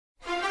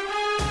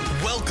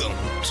Welcome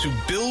to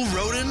Bill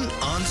Rhoden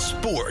on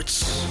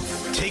Sports.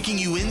 Taking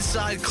you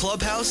inside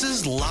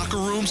clubhouses, locker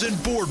rooms, and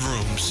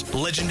boardrooms.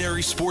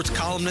 Legendary sports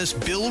columnist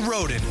Bill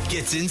Rhoden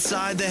gets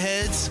inside the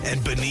heads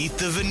and beneath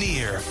the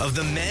veneer of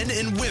the men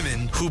and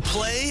women who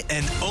play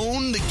and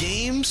own the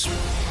games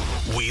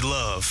we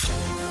love.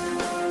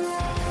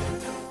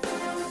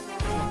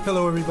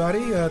 Hello,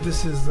 everybody.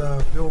 This is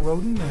Bill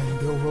Rhoden and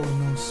Bill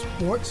Rhoden on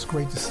Sports.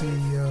 Great to see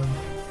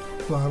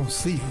well, I don't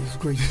see you. It's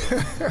great,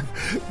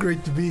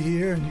 great to be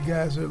here, and you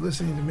guys are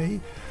listening to me.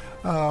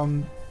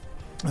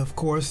 Of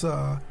course,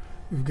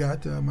 we've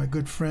got my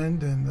good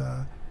friend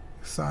and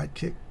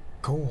sidekick,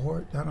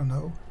 cohort, I don't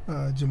know,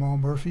 Jamal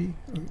Murphy,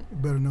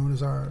 better known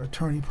as our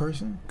attorney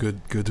person.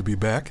 Good to be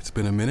back. It's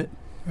been a minute.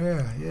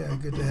 Yeah,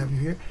 good to have you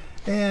here.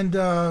 And,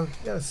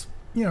 yes,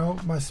 you know,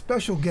 my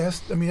special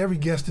guest, I mean, every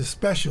guest is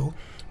special,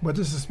 but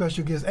this is a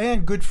special guest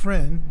and good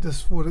friend,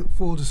 just for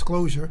full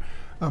disclosure.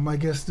 My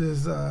guest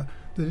is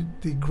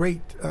the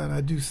great, and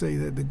I do say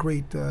that the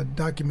great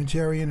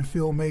documentarian and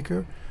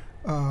filmmaker,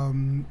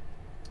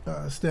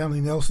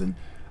 Stanley Nelson.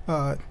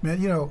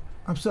 Man, you know,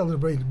 I'm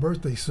celebrating his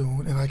birthday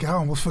soon, and like I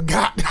almost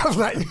forgot. I was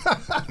like,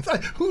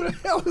 who the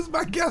hell is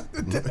my guest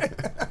today?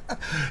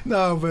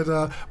 No,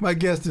 but my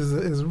guest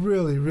is a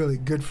really, really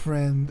good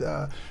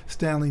friend,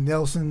 Stanley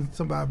Nelson.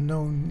 Somebody I've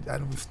known,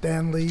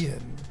 Stanley,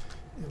 and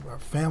our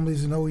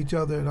families know each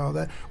other and all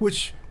that,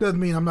 which doesn't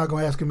mean I'm not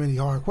going to ask him any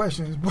hard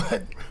questions,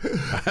 but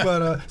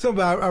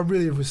somebody I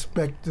really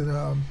respected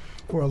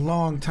for a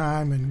long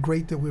time, and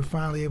great that we're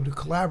finally able to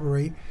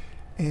collaborate.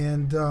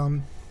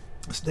 And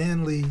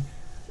Stanley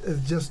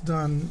has just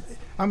done,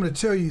 I'm going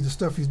to tell you the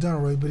stuff he's done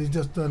already, but he's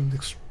just done an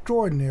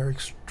extraordinary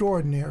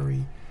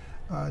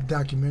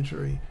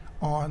documentary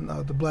on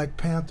the Black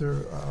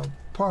Panther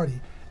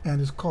Party, and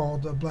it's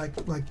called Black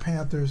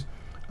Panthers,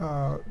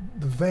 the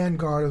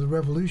Vanguard of the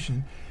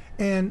Revolution.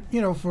 And,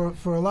 you know,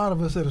 for a lot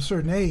of us at a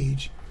certain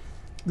age,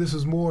 this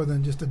is more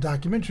than just a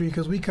documentary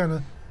because we kind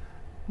of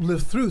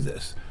lived through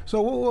this.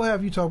 So we'll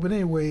have you talk. But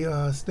anyway,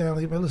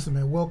 Stanley, man, listen,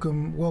 man,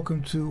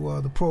 welcome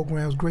to the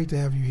program. It's great to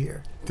have you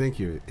here. Thank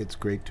you. It's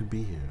great to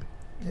be here.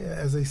 Yeah,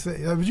 as they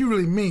say. But you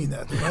really mean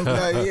that, right?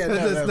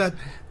 That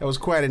was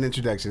quite an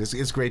introduction.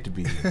 It's great to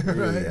be here. It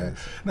really Right. is.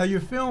 Now, your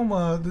film,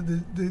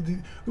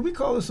 do we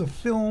call this a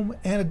film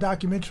and a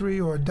documentary,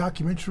 or a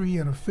documentary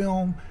and a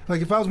film?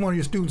 Like, if I was one of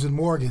your students in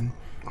Morgan,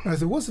 and I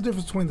said, what's the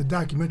difference between the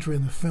documentary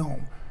and the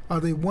film? Are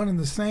they one and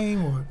the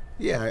same, or?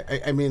 Yeah,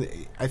 I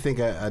mean, I think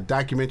a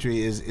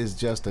documentary is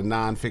just a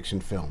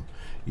nonfiction film.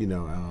 You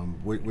know,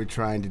 we're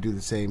trying to do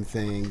the same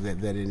thing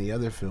that any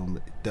other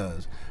film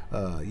does.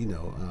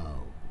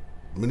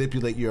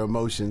 Manipulate your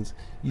emotions,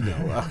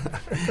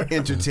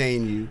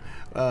 entertain you,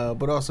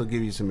 but also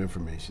give you some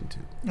information too.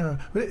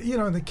 But you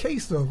know, in the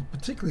case of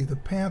particularly the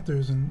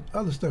Panthers and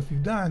other stuff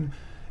you've done,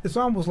 it's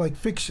almost like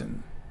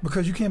fiction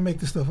because you can't make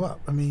this stuff up.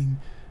 I mean,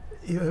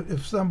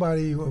 if a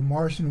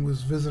Martian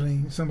was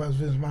visiting, somebody was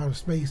visiting from outer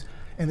space,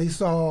 and they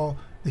saw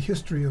the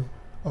history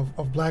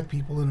of black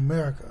people in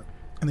America,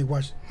 and they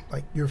watched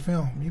like your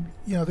film,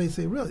 you know, they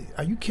say, really,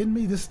 are you kidding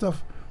me? This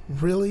stuff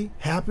really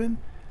happened?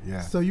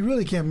 Yeah. So you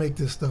really can't make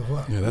this stuff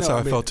up. Yeah, that's how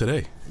I felt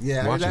today.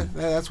 Yeah,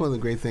 that's one of the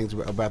great things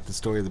about the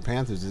story of the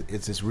Panthers.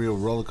 It's this real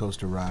roller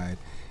coaster ride.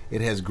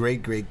 It has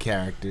great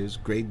characters,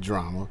 great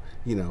drama,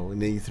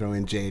 and then you throw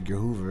in J. Edgar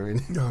Hoover,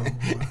 and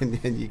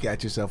and you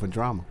got yourself a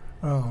drama.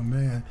 Oh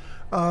man,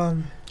 I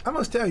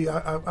must tell you,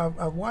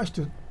 I've watched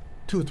it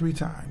 2 or 3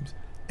 times,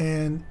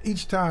 and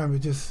each time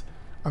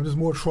I'm just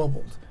more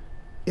troubled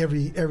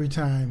every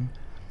time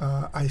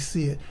I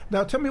see it.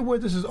 Now, tell me where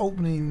this is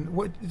opening.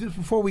 Just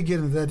before we get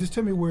into that, just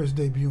tell me where it's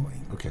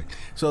debuting. Okay,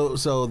 so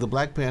the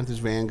Black Panthers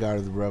Vanguard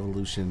of the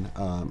Revolution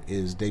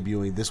is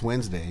debuting this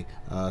Wednesday,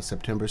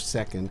 September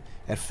 2nd,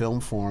 at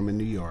Film Forum in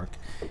New York,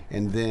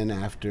 and then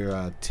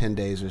after 10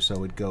 days or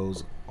so, it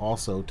goes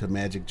also to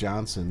Magic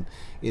Johnson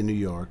in New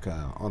York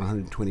on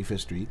 125th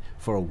Street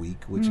for a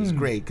week, which is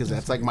great because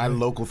that's like my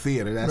local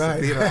theater. That's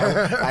right. the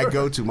theater I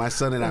go to. My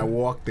son and I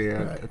walked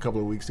there right. a couple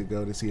of weeks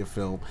ago to see a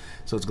film.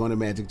 So it's going to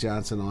Magic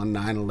Johnson on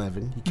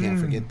 9/11. You can't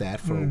forget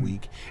that for a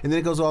week. And then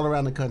it goes all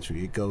around the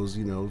country. It goes,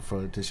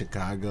 to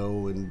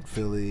Chicago and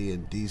Philly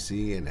and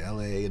D.C. and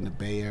L.A. and the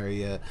Bay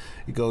Area.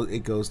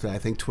 It goes to, I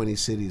think, 20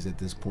 cities at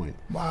this point.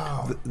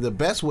 Wow. The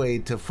best way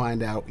to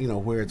find out,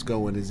 where it's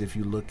going is if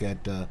you look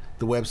at the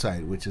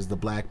website, which is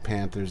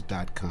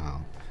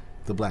theblackpanthers.com.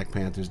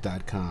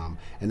 theblackpanthers.com,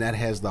 and that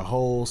has the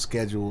whole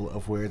schedule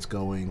of where it's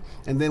going.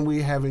 And then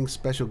we're having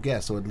special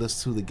guests, so it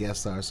lists who the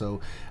guests are. So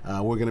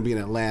we're going to be in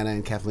Atlanta,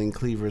 and Kathleen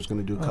Cleaver is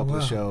going to do a couple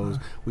of shows.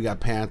 We got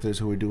Panthers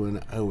who are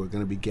going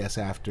to be guests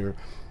after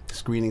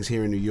screenings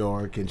here in New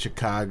York and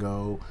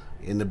Chicago,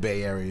 in the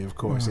Bay Area, of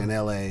course, in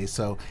L.A.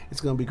 So it's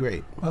going to be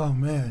great. Oh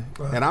man!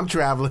 Wow. And I'm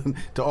traveling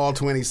to all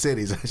 20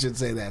 cities. I should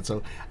say that.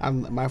 So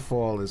my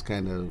fall is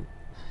kind of,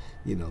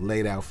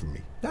 laid out for me.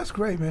 That's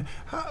great, man.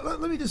 Let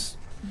me just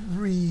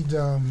read.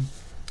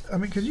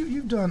 Because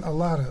you've done a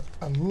lot of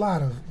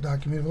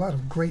documentaries, a lot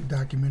of great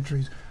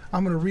documentaries.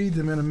 I'm going to read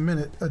them in a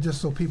minute, just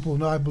so people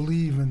know. I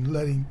believe in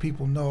letting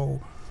people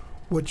know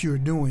what you're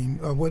doing,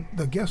 what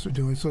the guests are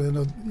doing, so they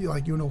know,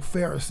 like, you're no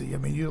Pharisee. I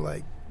mean, you're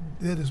like,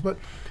 it is. But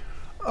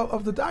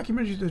of the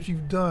documentaries that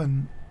you've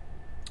done,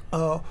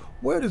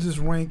 where does this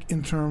rank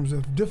in terms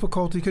of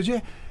difficulty? Because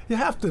you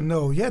have to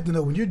know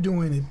when you're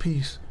doing a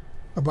piece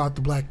about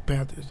the Black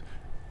Panthers,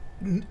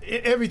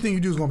 everything you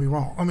do is going to be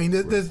wrong. I mean, you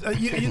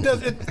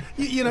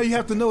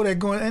have to know that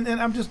going.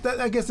 And I'm just,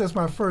 I guess that's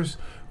my first.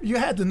 You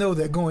had to know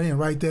that going in,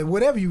 right? That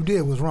whatever you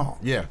did was wrong.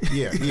 Yeah.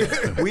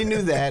 We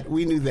knew that.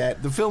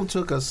 The film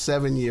took us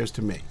 7 years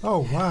to make.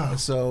 Oh, wow.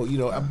 So,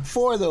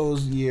 4 of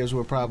those years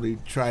were probably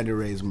trying to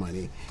raise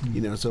money.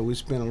 So we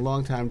spent a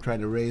long time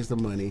trying to raise the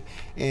money.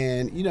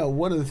 And,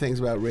 one of the things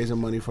about raising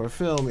money for a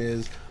film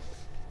is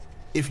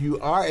if you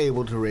are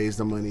able to raise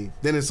the money,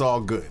 then it's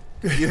all good.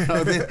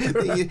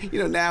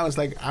 Now it's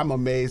like I'm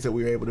amazed that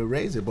we were able to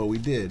raise it, but we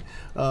did.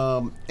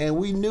 And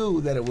we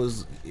knew that it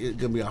was going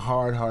to be a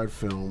hard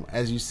film.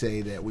 As you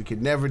say, that we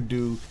could never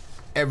do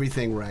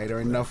everything right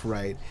or enough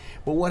right.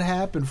 But what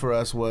happened for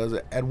us was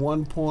at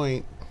one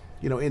point,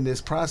 in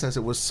this process,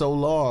 it was so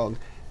long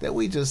that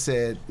we just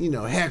said,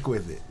 heck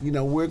with it.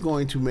 We're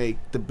going to make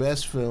the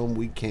best film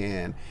we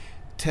can,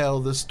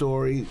 tell the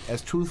story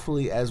as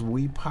truthfully as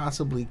we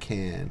possibly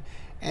can.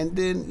 And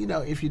then,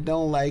 if you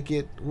don't like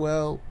it,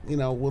 well,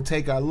 we'll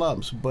take our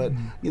lumps. But,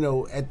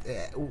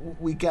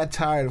 we got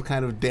tired of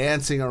kind of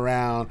dancing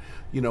around,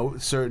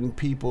 certain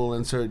people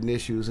and certain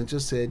issues and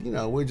just said,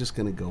 we're just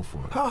going to go for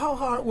it. How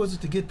hard was it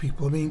to get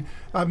people? I mean,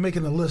 I'm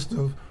making a list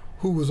of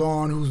who was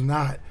on, who's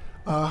not.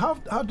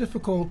 How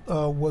difficult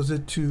was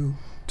it to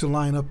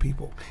line up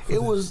people?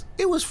 It was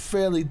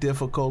fairly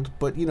difficult,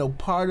 but,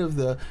 part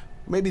of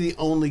maybe the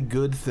only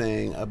good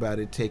thing about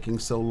it taking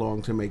so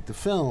long to make the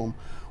film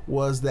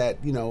was that,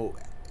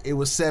 it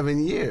was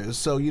 7 years.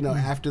 So,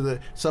 after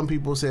some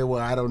people say,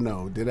 well, I don't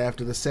know. Then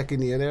after the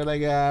second year, they're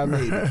like,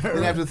 maybe.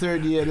 Then after the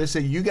third year, they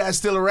say, you guys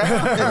still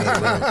around?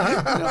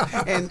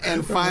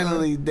 And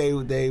finally,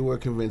 they were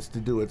convinced to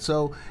do it.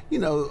 So,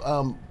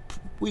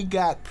 we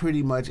got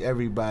pretty much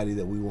everybody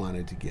that we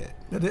wanted to get.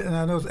 And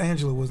I know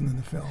Angela wasn't in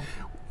the film.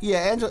 Yeah,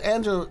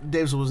 Angela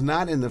Davis was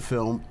not in the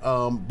film,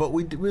 but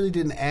we really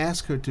didn't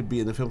ask her to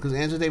be in the film because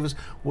Angela Davis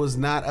was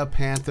not a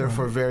Panther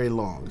for very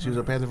long. She was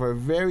a Panther for a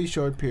very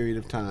short period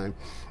of time.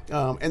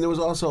 And there was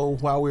also,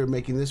 while we were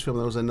making this film,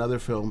 there was another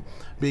film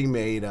being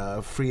made,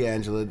 Free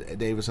Angela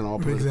Davis and All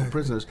Political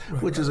Prisoners,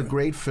 which is a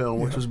great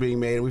film, which was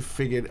being made. And we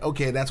figured,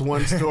 okay, that's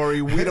one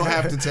story we don't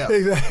have to tell.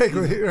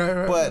 Exactly.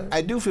 Right. But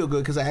I do feel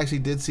good because I actually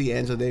did see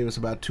Angela Davis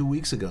about 2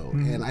 weeks ago.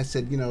 And I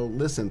said,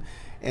 listen,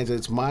 and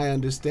it's my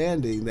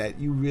understanding that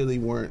you really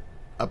weren't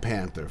a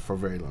Panther for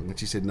very long. And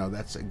she said, no,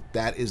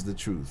 that is the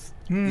truth.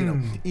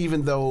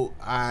 Even though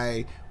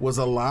I was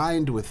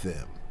aligned with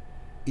them,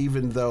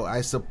 even though I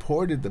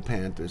supported the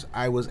Panthers,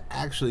 I was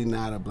actually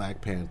not a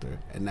Black Panther,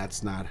 and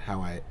that's not how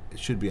I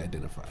should be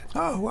identified.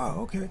 Oh, wow,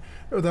 okay.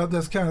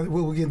 That's kind of,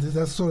 we'll get into,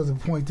 that's sort of the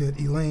point that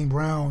Elaine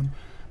Brown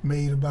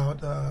made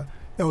about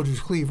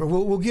Eldridge Cleaver.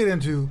 We'll get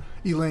into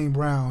Elaine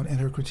Brown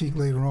and her critique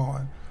later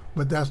on.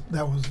 But that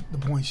was the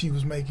point she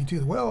was making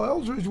too. Well,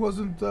 Eldridge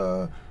wasn't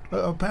a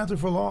Panther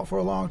for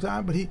a long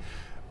time, but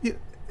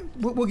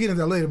we'll get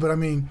into that later. But I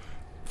mean,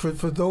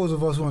 for those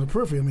of us who are on the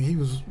periphery, I mean, he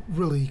was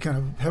really kind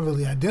of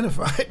heavily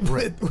identified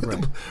with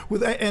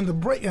and the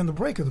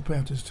break of the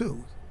Panthers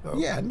too. So.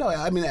 Yeah, no,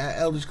 I mean,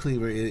 Eldridge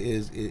Cleaver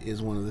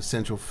is one of the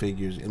central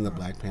figures in the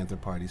Black Panther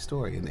Party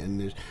story,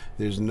 and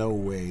there's no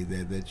way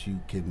that you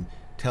can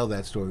tell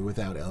that story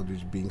without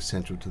Eldridge being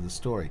central to the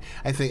story.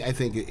 I think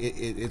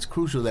it's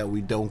crucial that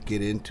we don't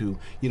get into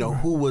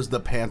who was the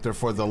Panther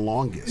for the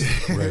longest.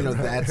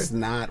 That's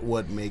not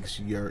what makes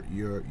your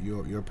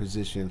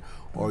position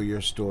or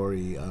your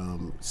story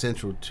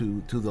central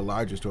to the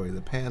larger story of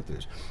the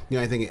Panthers.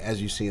 I think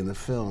as you see in the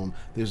film,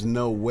 there's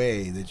no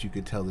way that you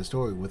could tell the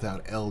story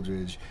without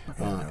Eldridge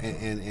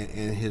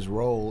and his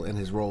role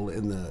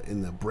in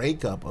the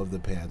breakup of the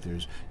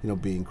Panthers,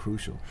 being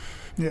crucial.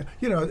 Yeah,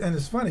 and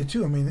it's funny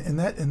too. I mean, in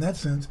that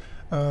sense,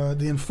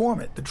 the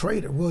informant, the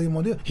traitor, William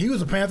O'Neill, he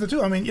was a Panther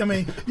too. I mean, you know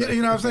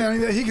what I'm saying? I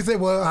mean, he could say,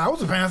 "Well, I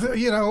was a Panther,"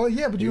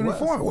 yeah, but you're an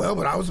informant. Well,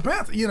 but I was a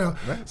Panther,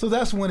 Right. So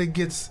that's when it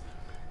gets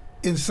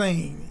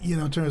insane,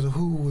 in terms of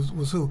who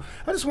was who.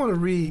 I just want to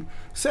read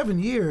 7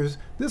 years.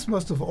 This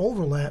must have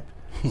overlapped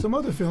some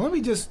other film. Let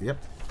me just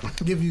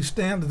give you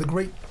the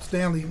great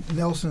Stanley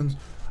Nelson's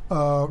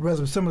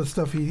resume. Some of the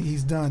stuff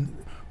he's done.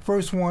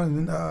 First one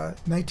in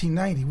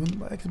 1990,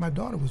 when actually my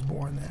daughter was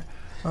born there.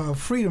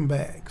 Freedom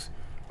Bags,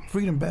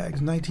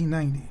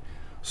 1990.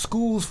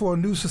 Schools for a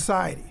New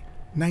Society,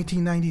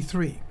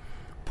 1993.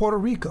 Puerto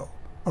Rico,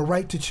 A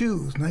Right to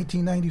Choose,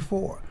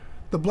 1994.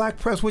 The Black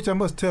Press, which I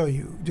must tell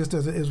you, just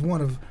as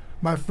one of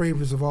my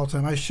favorites of all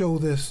time. I show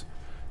this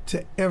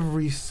to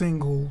every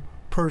single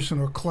person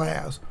or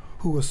class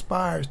who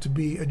aspires to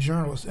be a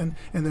journalist, and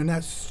they're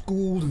not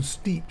schooled and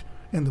steeped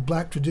in the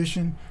Black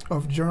tradition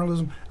of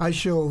journalism. I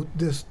show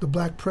this, the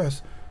Black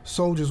Press,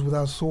 Soldiers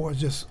Without Swords,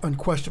 just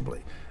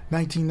unquestionably.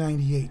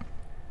 1998.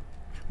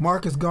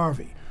 Marcus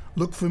Garvey,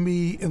 Look for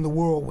Me in the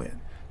Whirlwind,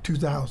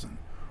 2000.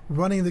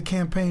 running the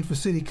campaign for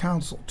city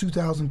council,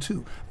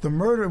 2002. The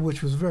murder,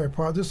 which was very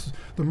part. This is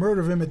the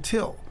murder of Emmett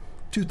Till,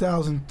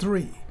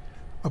 2003.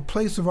 A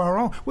Place of Our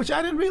Own, which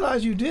I didn't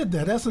realize you did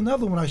that. That's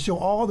another one I show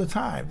all the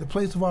time. The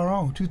Place of Our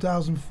Own,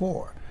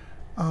 2004.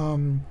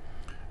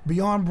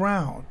 Beyond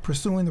Brown,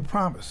 Pursuing the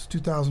Promise,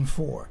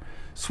 2004.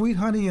 Sweet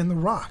Honey in the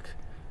Rock,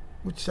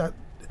 which I,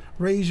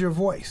 Raise Your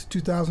Voice,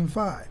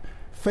 2005.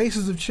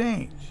 Faces of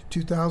Change,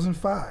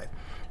 2005.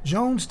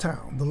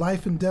 Jonestown, The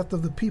Life and Death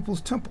of the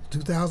People's Temple,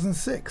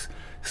 2006.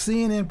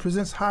 CNN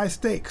Presents High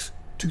Stakes,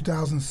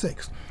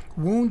 2006.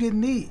 Wounded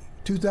Knee,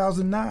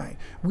 2009.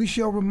 We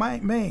Shall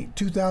Remain,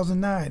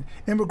 2009.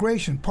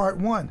 Immigration, Part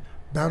 1,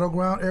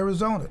 Battleground,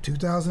 Arizona,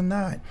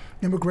 2009.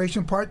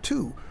 Immigration, Part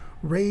 2,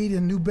 Raid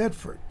in New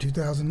Bedford,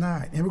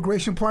 2009.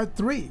 Immigration, Part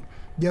 3,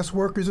 Guest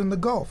Workers in the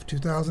Gulf,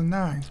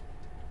 2009.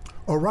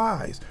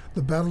 Arise,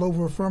 The Battle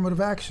Over Affirmative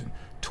Action,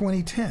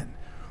 2010.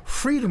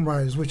 Freedom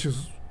Riders, which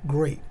is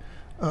great,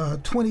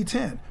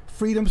 2010.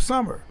 Freedom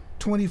Summer,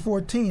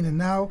 2014. And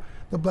now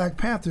the Black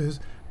Panthers,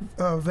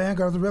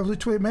 Vanguard of the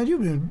Revolution. Man,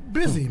 you've been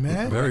busy,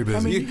 man. Very busy. I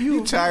mean,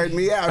 you tired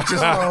me out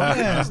just,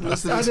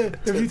 just listening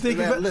if you think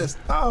to that about list.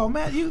 Oh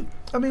man,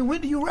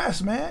 when do you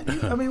rest, man?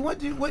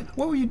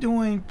 What were you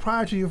doing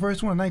prior to your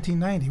first one in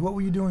 1990? What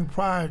were you doing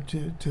prior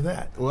to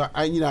that? Well,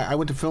 I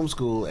went to film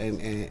school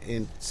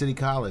in City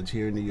College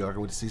here in New York. I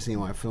went to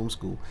CCNY Film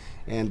School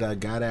and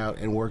got out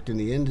and worked in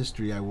the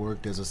industry. I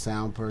worked as a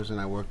sound person.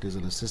 I worked as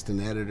an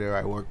assistant editor.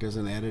 I worked as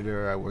an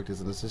editor. I worked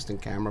as an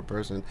assistant camera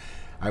person.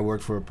 I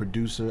worked for a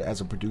producer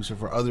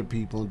for other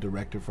people,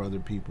 director for other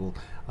people,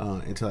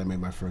 until I made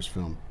my first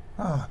film.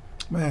 Ah,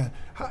 man.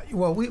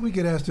 Well, we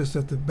could ask this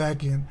at the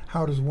back end.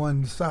 How does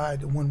one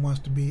decide that one wants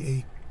to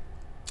be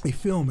a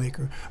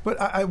filmmaker? But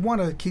I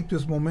want to keep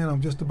this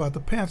momentum just about the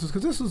Panthers,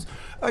 because this is,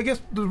 I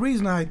guess, the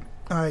reason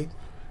I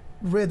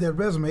read that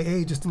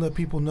resume, just to let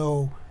people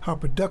know how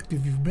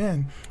productive you've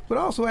been, but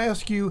also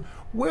ask you,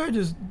 where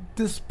does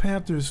this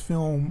Panthers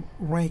film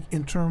rank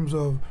in terms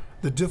of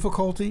the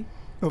difficulty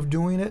of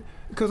doing it?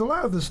 Because a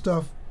lot of this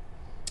stuff,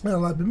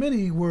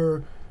 many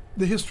were,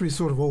 the history's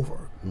sort of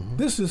over. Mm-hmm.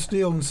 This is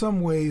still, in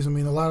some ways, a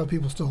lot of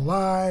people still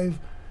alive.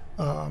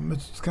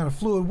 It's kind of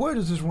fluid. Where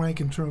does this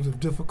rank in terms of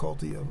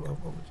difficulty of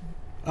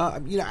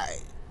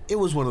it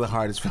was one of the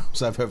hardest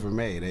films I've ever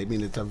made.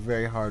 It's a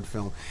very hard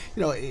film.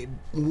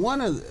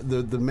 One of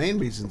the main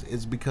reasons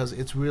is because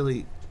it's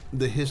really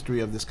the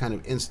history of this kind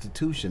of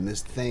institution,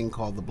 this thing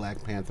called the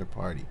Black Panther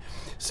Party.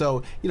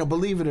 So,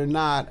 believe it or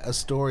not, a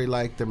story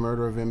like The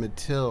Murder of Emmett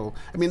Till,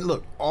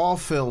 look, all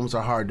films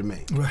are hard to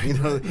make. Right,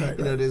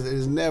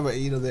 there's never,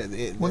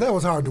 that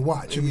was hard to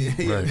watch.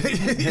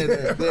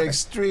 They're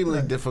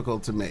extremely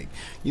difficult to make,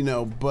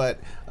 but,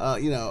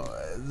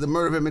 The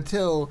Murder of Emmett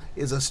Till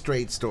is a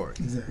straight story.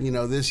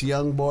 Exactly. This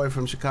young boy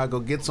from Chicago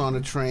gets on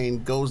a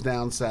train, goes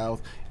down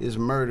south, is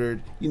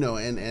murdered,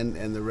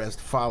 and the rest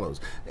follows.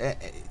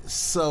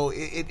 So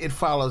it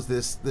follows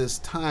this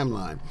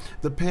timeline.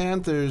 The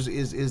Panthers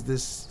is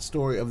this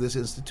story of this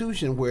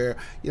institution where,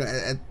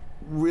 at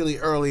really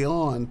early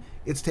on,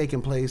 it's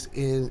taking place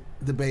in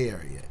the Bay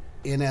Area,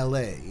 in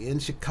LA, in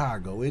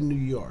Chicago, in New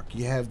York.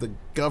 You have the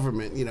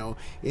government,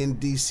 in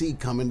DC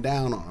coming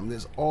down on them.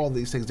 There's all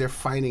these things. They're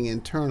fighting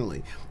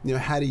internally.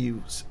 How do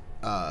you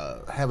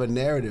have a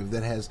narrative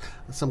that has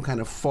some kind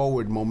of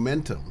forward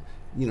momentum,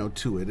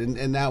 to it,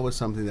 and that was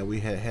something that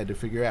we had to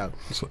figure out.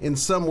 So, in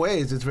some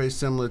ways, it's very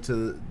similar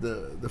to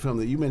the film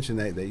that you mentioned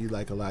that you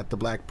like a lot, The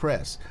Black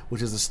Press,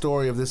 which is the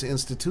story of this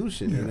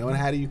institution. And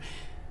how do you,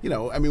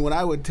 when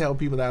I would tell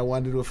people that I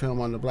wanted to do a film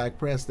on the Black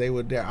Press,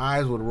 their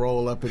eyes would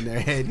roll up in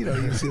their head.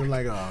 You see them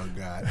like, oh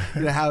God,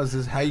 how is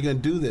this? How are you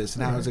going to do this?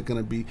 And how is it going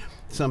to be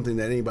something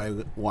that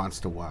anybody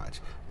wants to watch?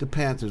 The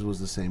Panthers was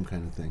the same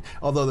kind of thing.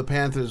 Although the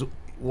Panthers,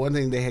 one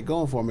thing they had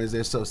going for them is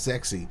they're so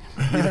sexy.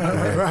 So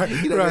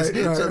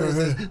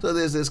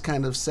there's this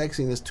kind of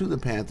sexiness to the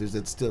Panthers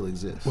that still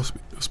exists. Well,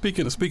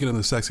 speaking of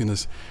the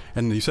sexiness,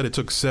 and you said it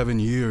took 7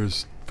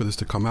 years for this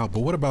to come out,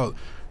 but what about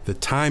the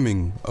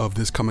timing of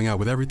this coming out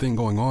with everything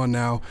going on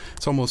now?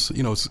 It's almost,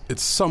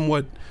 it's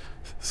somewhat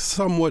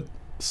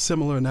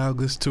similar,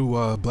 analogous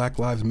to Black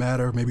Lives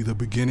Matter, maybe the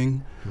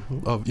beginning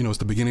of, it's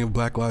the beginning of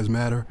Black Lives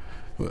Matter.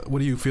 What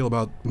do you feel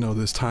about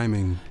this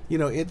timing?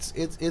 It's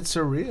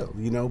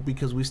surreal,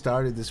 because we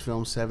started this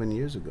film 7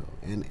 years ago,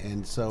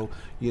 and so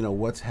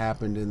what's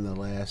happened in the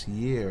last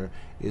year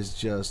is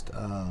just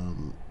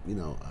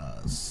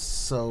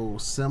so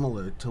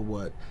similar to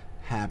what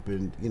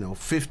happened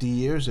 50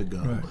 years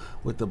ago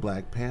with the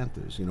Black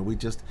Panthers.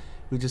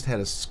 We just had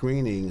a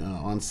screening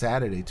on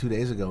Saturday, 2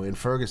 days ago, in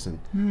Ferguson,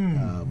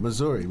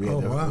 Missouri.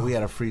 We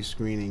had a free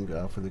screening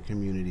for the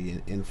community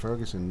in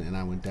Ferguson, and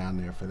I went down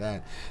there for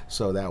that.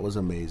 So that was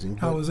amazing.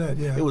 How was that?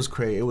 Yeah, it was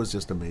crazy. It was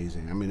just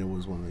amazing. It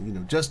was one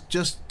of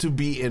just to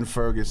be in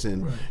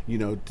Ferguson.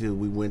 Till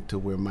we went to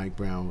where Mike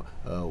Brown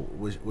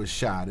was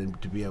shot,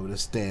 and to be able to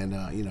stand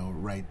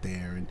right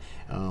there,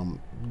 and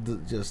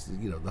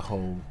the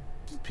whole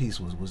piece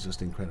was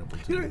just incredible.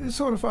 It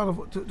sort of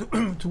followed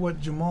to what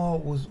Jamal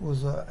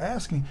was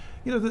asking.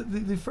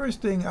 The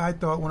first thing I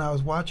thought when I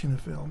was watching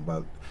the film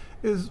about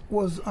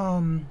was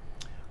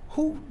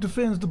who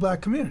defends the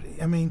black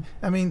community? I mean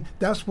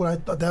that's what I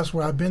thought. That's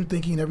what I've been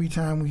thinking every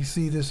time we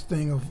see this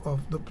thing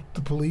of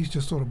the police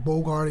just sort of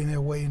bogarting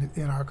their way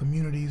in our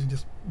communities and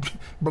just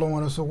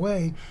blowing us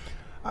away.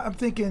 I'm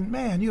thinking,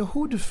 man,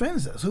 who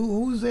defends us?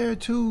 Who's there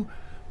to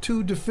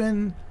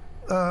defend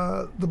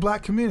the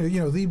black community?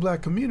 The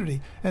black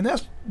community, and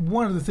that's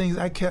one of the things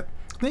I kept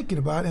thinking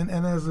about. And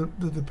as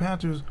the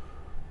Panthers,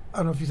 I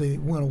don't know if you say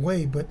went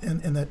away, but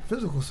in that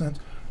physical sense,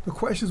 the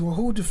question is, well,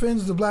 who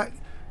defends the black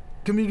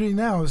community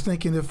now? I was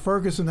thinking if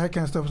Ferguson, that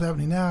kind of stuff was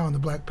happening now, and the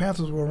Black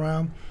Panthers were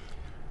around,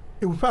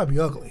 it would probably be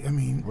ugly. I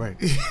mean, right,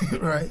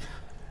 right.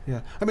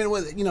 Yeah, I mean,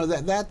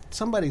 that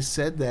somebody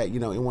said that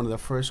in one of the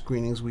first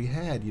screenings we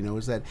had,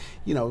 is that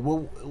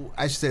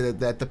I should say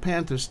that the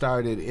Panthers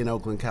started in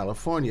Oakland,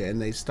 California,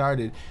 and they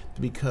started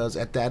because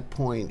at that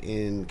point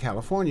in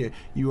California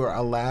you were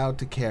allowed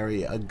to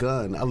carry a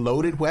gun, a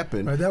loaded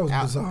weapon, right, that was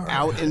bizarre,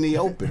 out in the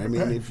open. I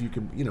mean, if you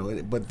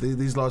could, but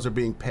these laws are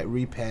being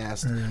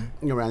repassed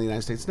around the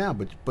United States now.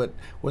 But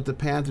what the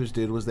Panthers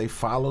did was they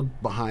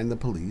followed behind the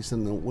police,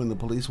 and when the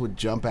police would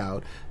jump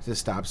out to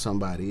stop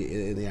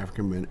somebody in the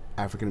African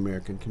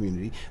American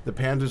community, the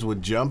Panthers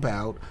would jump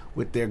out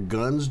with their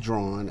guns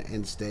drawn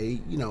and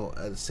stay,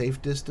 a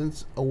safe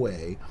distance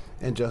away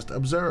and just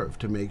observe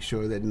to make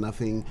sure that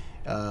nothing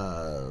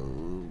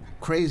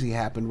crazy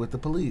happened with the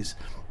police.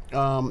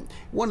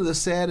 One of the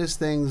saddest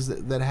things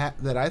that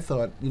I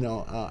thought,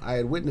 I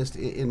had witnessed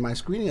in my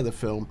screening of the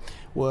film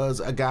was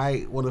one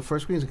of the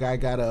first screenings, a guy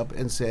got up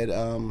and said,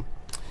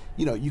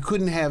 you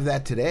couldn't have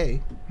that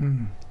today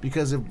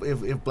because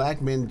if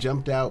black men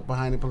jumped out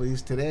behind the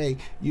police today,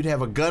 you'd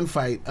have a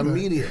gunfight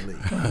immediately.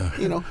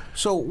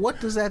 So what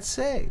does that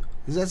say?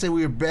 Does that say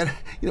we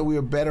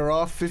were better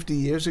off 50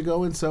 years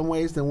ago in some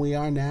ways than we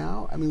are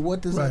now? I mean,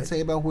 what does that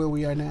say about where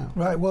we are now?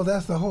 Right. Well,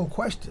 that's the whole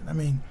question. I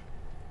mean,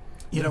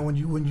 when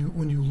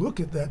you look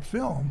at that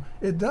film,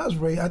 it does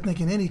raise, I think,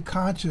 in any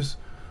conscious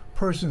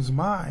person's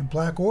mind,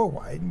 black or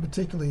white, and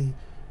particularly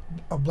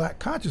a black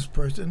conscious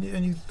person,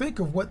 and you think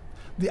of what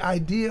the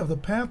idea of the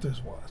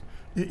Panthers was.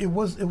 It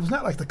was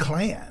not like the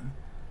Klan,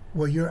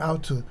 where you're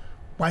out to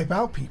wipe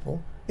out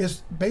people.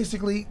 It's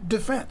basically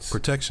defense,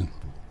 protection.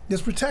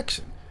 It's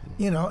protection,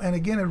 And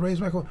again, it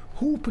raised my question: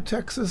 who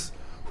protects us?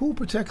 Who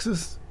protects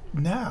us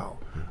now?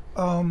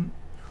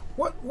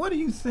 What do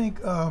you think?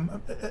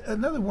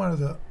 Another one of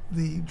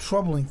the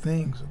troubling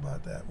things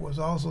about that was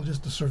also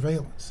just the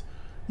surveillance.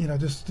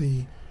 Just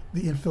the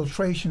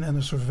infiltration and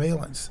the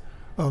surveillance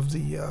of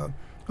the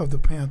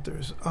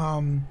Panthers.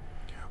 I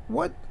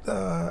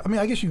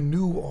guess you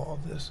knew all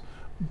this,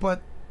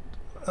 but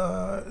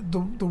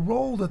the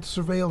role that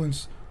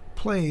surveillance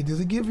played, does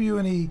it give you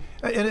any?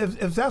 And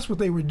if that's what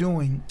they were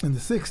doing in the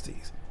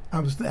 '60s,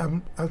 I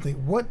think,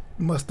 what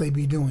must they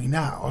be doing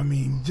now? I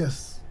mean,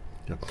 just.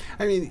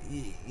 I mean,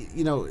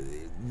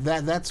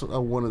 that's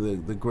one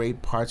of the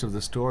great parts of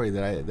the story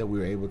that we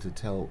were able to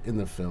tell in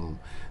the film.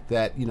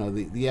 That the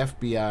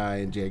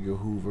FBI and J. Edgar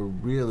Hoover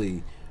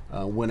really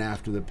went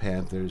after the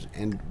Panthers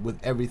and with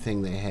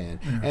everything they had,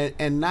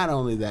 and not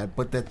only that,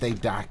 but that they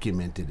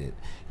documented it.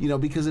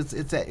 Because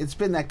it's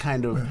been that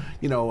kind of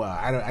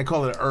I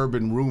call it an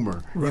urban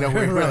rumor. Where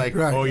we're like,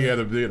 oh yeah,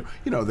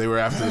 they were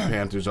after the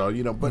Panthers,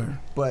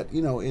 but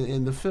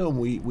in the film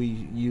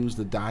we use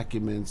the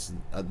documents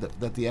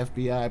that the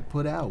FBI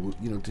put out,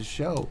 to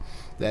show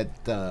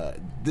that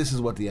this is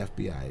what the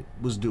FBI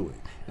was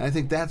doing, and I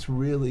think that's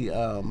really.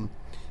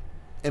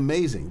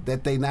 Amazing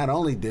that they not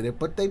only did it,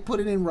 but they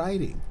put it in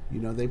writing.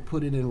 They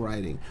put it in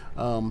writing.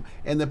 And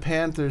the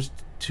Panthers,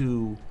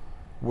 too,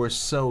 were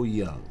so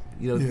young.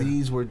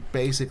 These were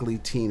basically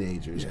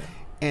teenagers. Yeah.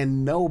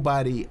 And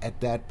nobody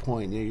at that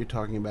point, you're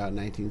talking about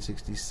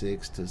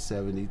 1966 to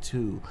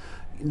 72,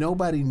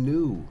 nobody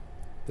knew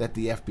that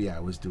the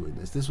FBI was doing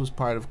this. This was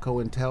part of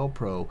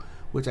COINTELPRO,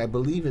 which I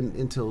believe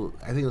until,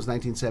 I think it was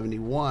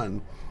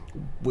 1971,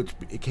 which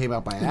it came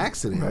out by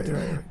accident.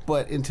 Right.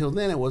 But until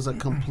then, it was a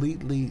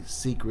completely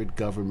secret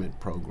government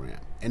program.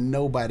 And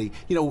nobody,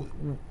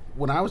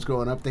 when I was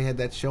growing up, they had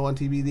that show on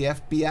TV, The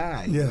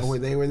FBI, where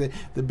they were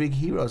the big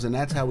heroes. And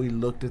that's how we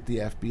looked at the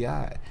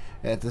FBI.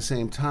 At the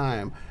same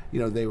time,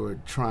 they were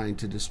trying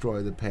to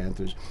destroy the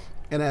Panthers.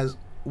 And as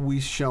we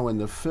show in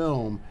the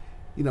film,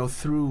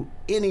 through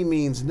any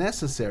means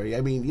necessary.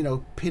 I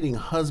mean, pitting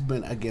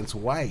husband against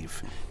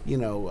wife,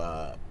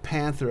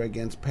 Panther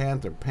against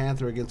Panther,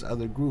 Panther against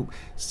other group,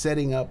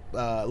 setting up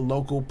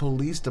local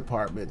police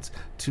departments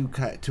to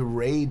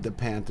raid the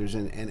Panthers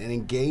and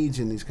engage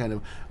in these kind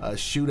of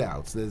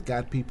shootouts that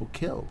got people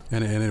killed.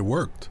 And it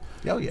worked.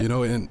 Oh, yeah.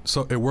 And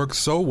so it worked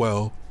so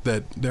well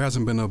that there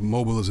hasn't been a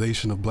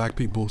mobilization of black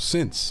people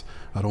since,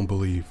 I don't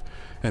believe.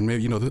 and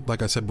maybe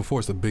like I said before,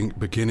 it's the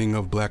beginning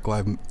of Black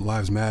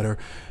Lives Matter,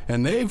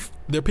 and there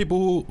are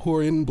people who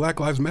are in Black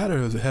Lives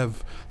Matter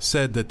have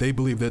said that they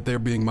believe that they're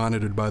being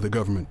monitored by the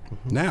government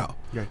now.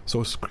 Right.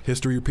 So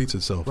history repeats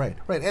itself. Right,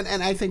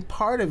 and I think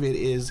part of it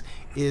is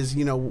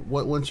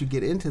once you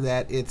get into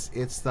that,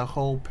 it's the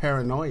whole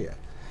paranoia.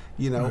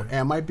 Right.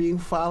 Am I being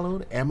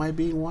followed? Am I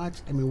being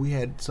watched? I mean, we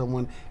had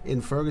someone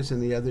in Ferguson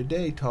the other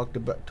day talked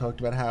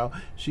about how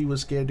she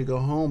was scared to go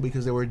home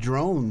because there were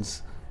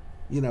drones,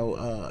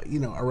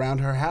 around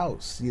her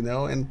house,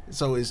 and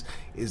so is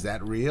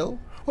that real?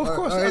 Well, of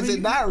course. Or is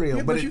it not real?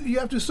 Yeah, but you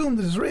have to assume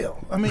that it's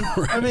real. I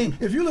mean,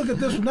 if you look at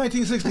this from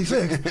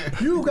 1966,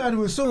 you've got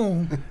to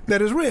assume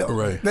that it's real,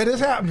 right? That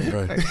it's happening,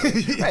 right.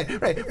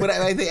 But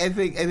I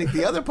think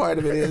the other part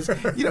of it is,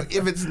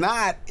 if it's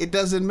not, it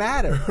doesn't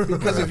matter,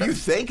 because if you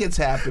think it's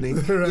happening,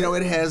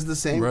 it has the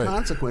same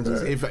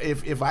consequences. Right.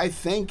 If I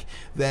think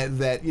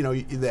that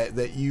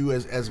you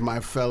as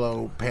my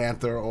fellow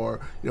Panther or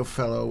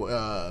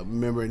fellow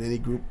member in any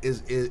group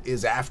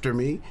is after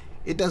me,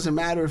 it doesn't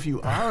matter if you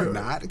are or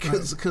not,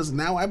 because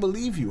now I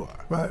believe you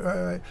are.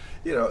 Right.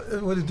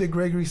 What did Dick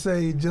Gregory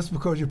say? Just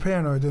because you're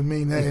paranoid doesn't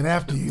mean they ain't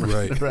after you.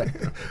 Right.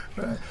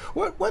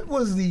 What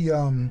was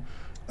the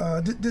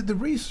did the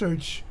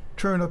research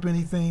turn up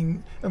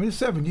anything? I mean, it's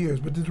 7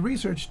 years, but did the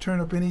research turn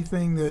up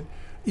anything that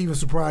even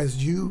surprised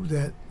you?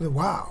 That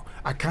wow,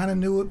 I kind of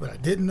knew it, but I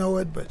didn't know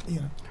it. But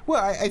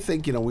Well, I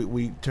think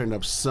we turned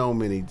up so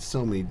many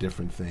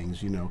different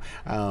things.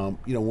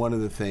 One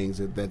of the things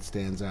that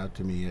stands out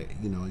to me,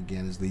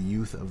 again, is the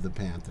youth of the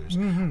Panthers.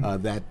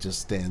 Mm-hmm. That just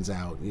stands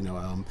out.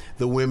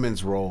 The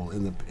women's role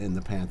in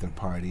the Panther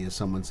Party, as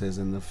someone says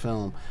in the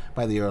film,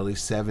 by the early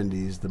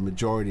 '70s, the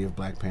majority of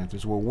Black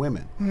Panthers were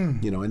women.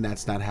 And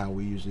that's not how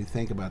we usually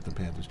think about the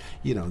Panthers.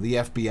 The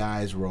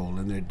FBI's role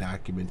and their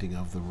documenting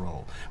of the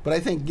role. But I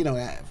think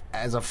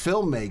as a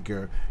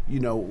filmmaker,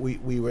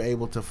 we were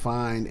able to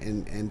find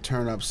and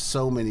turn up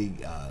so many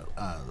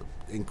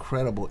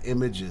incredible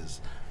images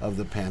of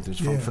the Panthers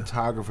from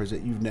photographers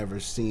that you've never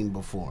seen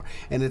before.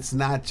 And it's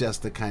not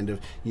just the kind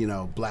of,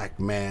 black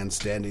man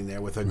standing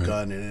there with a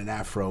gun and an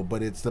afro,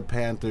 but it's the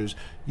Panthers,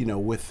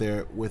 with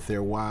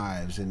their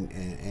wives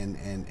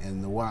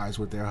and the wives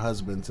with their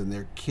husbands and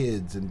their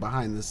kids and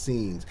behind the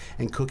scenes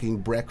and cooking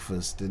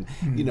breakfast. And,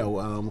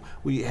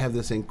 we have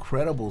this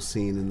incredible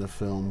scene in the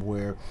film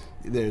where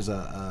there's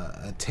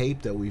a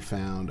tape that we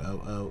found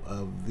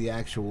of the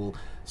actual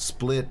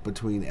split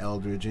between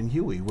Eldridge and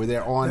Huey, where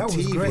they're on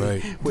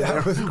TV.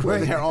 Where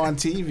they're on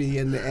TV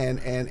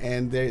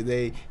and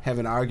they have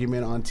an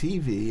argument on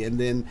TV, and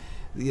then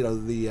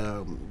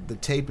the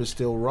tape is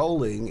still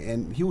rolling,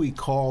 and Huey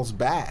calls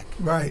back.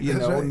 Right.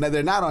 Now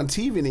they're not on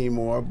TV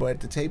anymore, but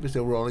the tape is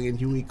still rolling, and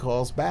Huey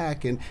calls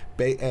back and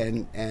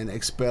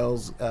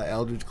expels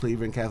Eldridge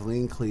Cleaver and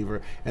Kathleen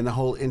Cleaver and the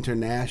whole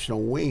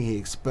international wing. He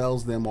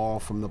expels them all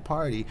from the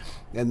party,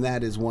 and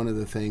that is one of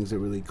the things that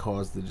really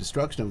caused the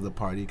destruction of the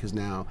party, because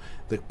now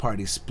the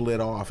party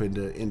split off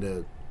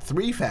into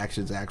three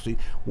factions, actually.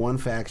 One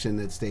faction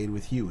that stayed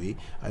with Huey,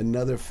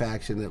 another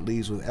faction that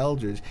leaves with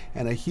Eldridge,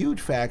 and a huge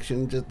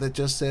faction that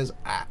just says,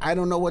 I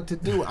don't know what to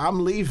do.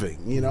 I'm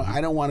leaving. I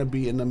don't want to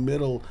be in the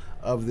middle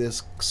of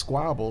this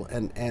squabble,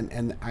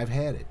 and I've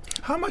had it.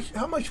 How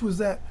much was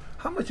that?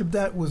 How much of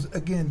that was,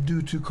 again,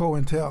 due to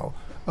COINTEL,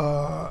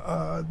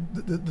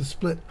 the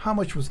split? How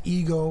much was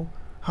ego?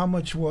 How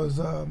much was,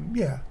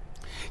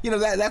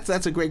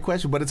 that's a great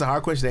question, but it's a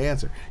hard question to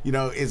answer.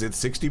 Is it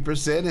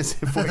 60%? Is it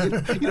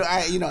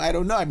 40%? I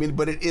don't know. I mean,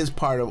 but it is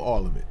part of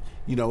all of it.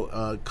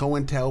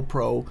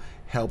 COINTELPRO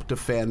helped to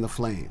fan the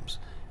flames.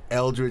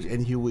 Eldridge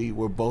and Huey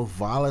were both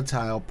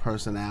volatile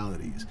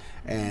personalities,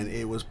 and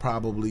it was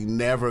probably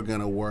never going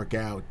to work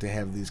out to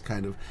have these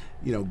kind of,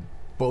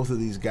 both of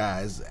these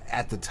guys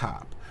at the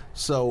top.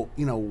 So,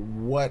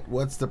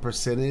 what's the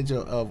percentage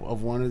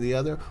of one or the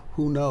other?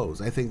 Who knows?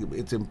 I think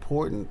it's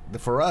important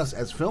for us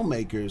as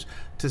filmmakers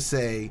to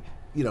say,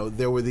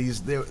 there were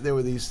these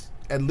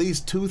at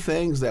least two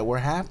things that were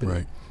happening.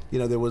 Right.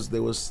 There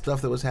was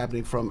stuff that was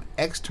happening from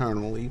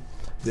externally,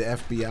 the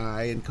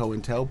FBI and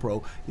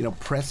COINTELPRO,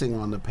 pressing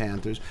on the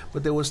Panthers,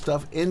 but there was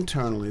stuff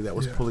internally that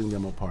was pulling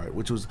them apart,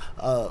 which was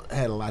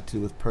had a lot to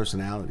do with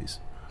personalities.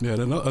 Yeah,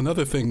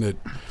 another thing that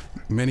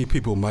many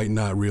people might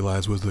not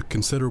realize was the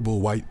considerable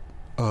white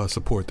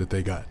support that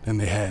they got and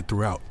they had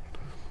throughout.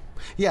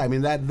 Yeah, I mean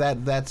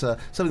that's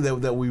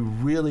something that we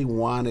really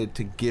wanted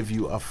to give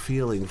you a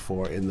feeling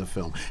for in the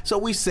film. So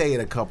we say it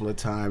a couple of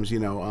times,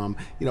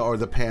 or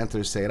the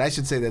Panthers say it. I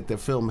should say that the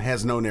film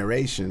has no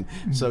narration,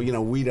 so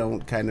we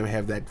don't kind of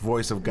have that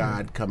voice of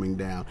God coming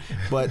down.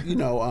 But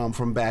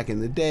from back in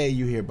the day,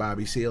 you hear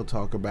Bobby Seale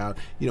talk about,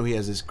 he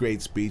has this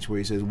great speech where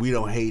he says, "We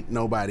don't hate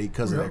nobody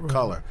because of their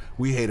color.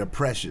 We hate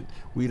oppression.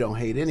 We don't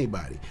hate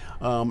anybody."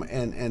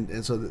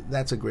 And so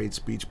that's a great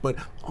speech. But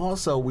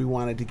also we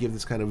wanted to give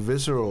this kind of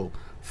visceral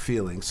visceral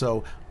feeling.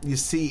 So you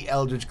see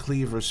Eldridge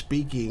Cleaver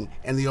speaking,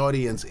 and the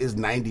audience is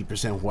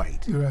 90%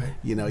 white. Right.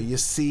 You know, you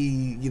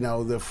see,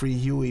 the Free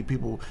Huey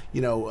people,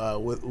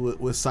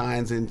 with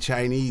signs in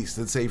Chinese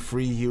that say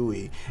Free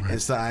Huey, right,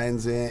 and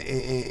signs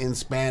in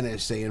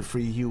Spanish saying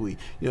Free Huey.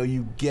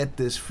 You get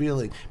this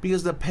feeling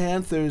because the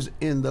Panthers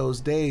in those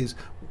days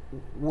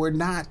were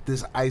not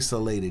this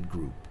isolated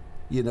group.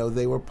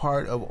 They were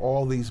part of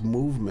all these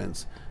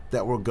movements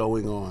that were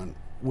going on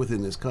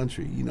within this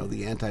country.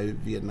 The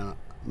anti-Vietnam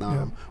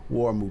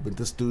war movement,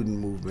 the student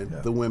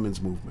movement, the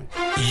women's movement.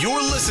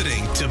 You're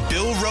listening to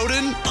Bill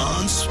Rhoden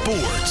on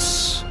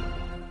Sports.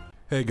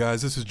 Hey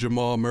guys, this is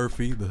Jamal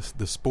Murphy,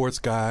 the sports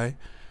guy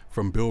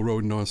from Bill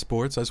Rhoden on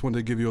Sports. I just wanted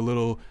to give you a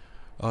little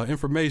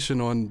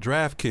information on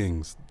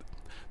DraftKings.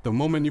 The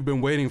moment you've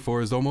been waiting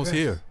for is almost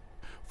here.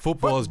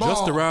 Football is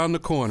just around the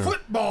corner.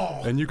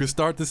 Football! And you can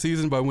start the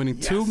season by winning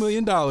 $2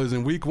 million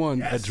in Week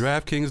 1 at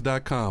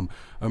DraftKings.com,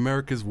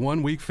 America's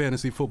one-week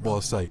fantasy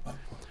football site.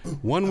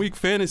 1 week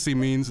fantasy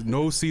means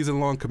no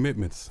season-long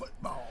commitments,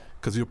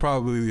 because you'll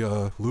probably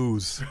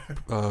lose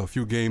a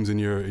few games in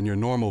your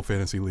normal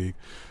fantasy league.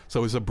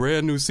 So it's a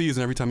brand new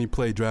season every time you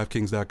play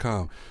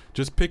DraftKings.com.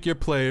 Just pick your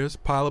players,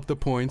 pile up the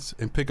points,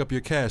 and pick up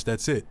your cash.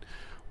 That's it.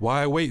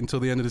 Why wait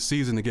until the end of the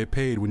season to get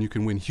paid when you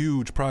can win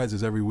huge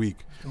prizes every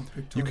week?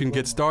 You can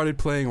get started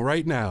playing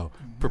right now.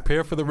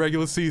 Prepare for the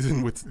regular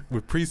season with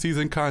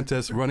preseason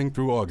contests running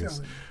through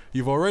August.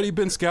 You've already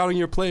been scouting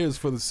your players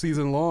for the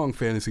season-long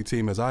fantasy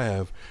team, as I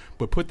have,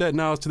 but put that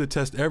knowledge to the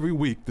test every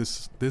week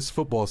this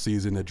football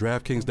season at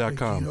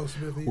DraftKings.com,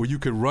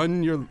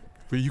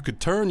 where you could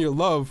turn your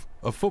love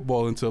of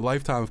football into a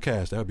lifetime of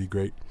cash. That would be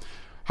great.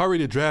 Hurry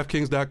to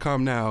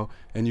DraftKings.com now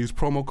and use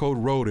promo code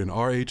RHODEN,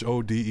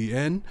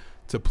 RHODEN,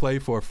 to play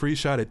for a free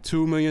shot at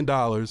 $2 million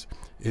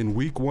in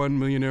Week 1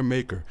 Millionaire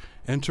Maker.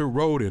 Enter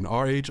RHODEN,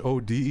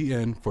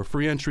 RHODEN, for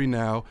free entry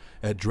now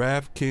at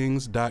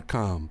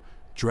DraftKings.com.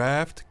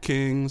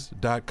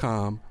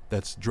 DraftKings.com.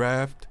 That's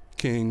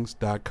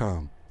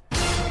DraftKings.com.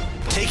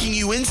 Taking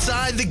you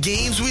inside the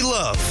games we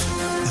love.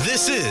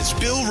 This is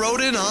Bill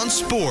Rhoden on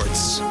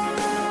Sports.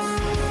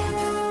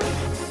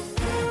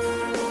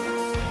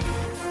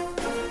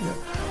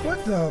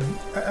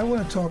 I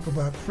want to talk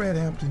about Fred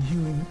Hampton,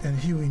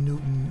 Huey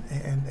Newton,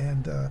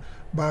 and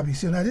Bobby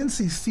Seale. And I didn't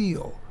see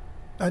Seale.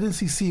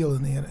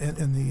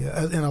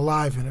 in a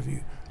live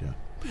interview.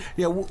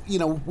 Yeah,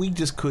 we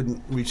just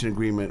couldn't reach an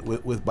agreement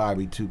with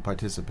Bobby to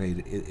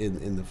participate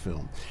in the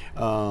film.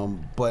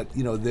 But,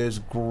 there's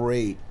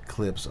great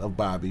clips of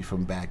Bobby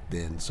from back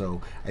then.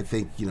 So I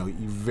think, you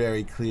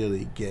very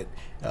clearly get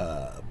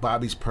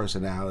Bobby's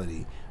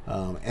personality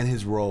and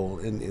his role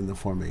in the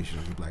formation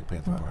of the Black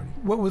Panther Party.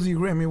 What was he?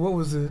 I mean, what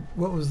was the?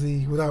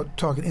 Without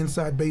talking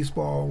inside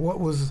baseball,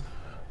 what was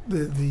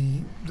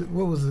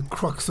what was the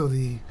crux of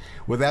the?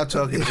 Without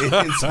talking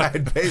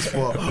inside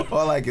baseball,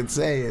 all I can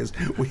say is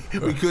we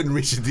couldn't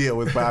reach a deal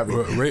with Bobby.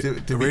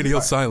 Radio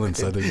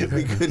silence. I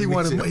think he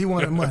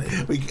wanted money.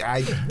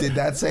 I did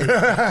not say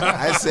that.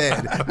 I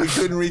said we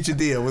couldn't reach a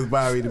deal with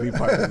Bobby to be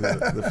part of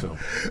the film.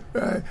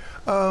 Right.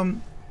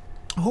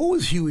 Who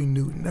was Huey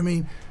Newton? I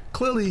mean,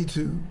 clearly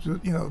to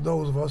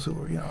those of us who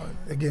were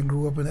again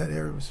grew up in that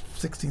era, was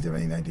 16,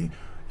 17, 19.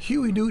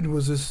 Huey Newton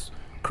was this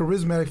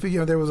charismatic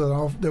figure. There was an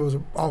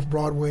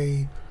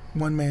off-Broadway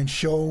one-man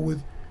show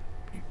with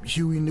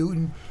Huey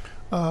Newton.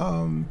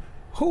 Who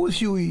was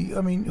Huey?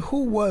 I mean,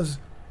 who was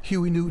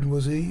Huey Newton?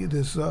 Was he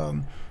this?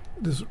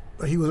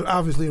 He was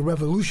obviously a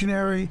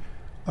revolutionary.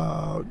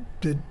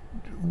 Did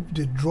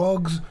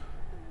drugs?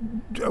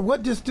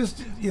 What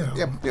Yeah,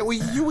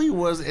 Huey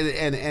was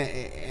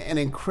an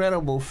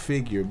incredible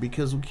figure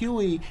because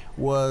Huey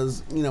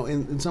was,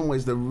 in some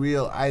ways the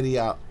real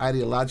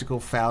ideological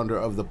founder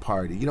of the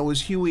party. It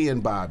was Huey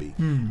and Bobby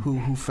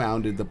who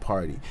founded the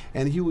party,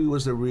 and Huey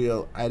was a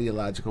real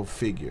ideological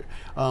figure.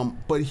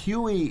 But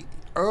Huey,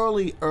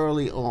 early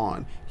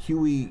on,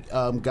 Huey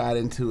got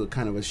into a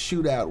kind of a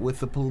shootout with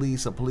the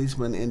police. A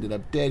policeman ended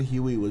up dead.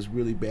 Huey was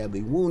really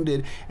badly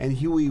wounded, and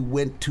Huey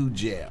went to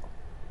jail.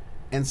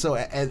 And so,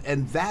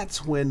 and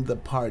that's when the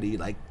party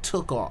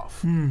took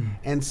off.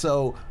 And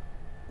so,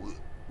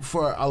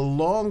 for a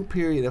long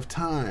period of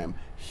time,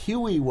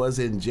 Huey was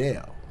in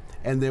jail,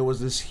 and there was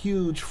this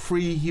huge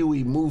Free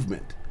Huey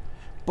movement.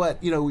 But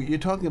you're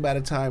talking about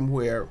a time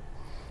where,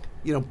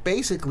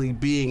 basically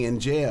being in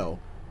jail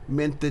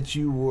meant that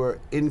you were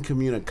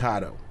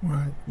incommunicado.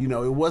 Right.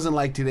 It wasn't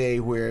like today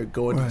where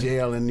going to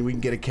jail and we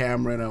can get a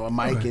camera and a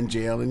mic in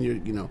jail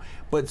and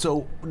But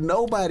so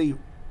nobody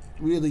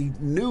really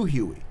knew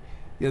Huey.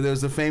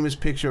 There's the famous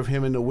picture of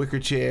him in the wicker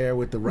chair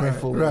with the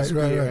rifle and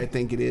spear, I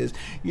think it is.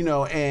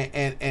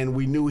 And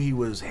we knew he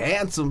was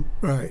handsome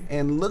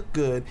and looked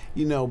good,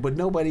 but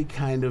nobody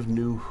kind of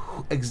knew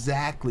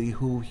exactly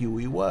who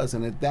Huey was.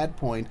 And at that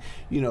point,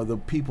 the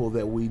people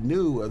that we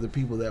knew, or the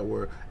people that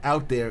were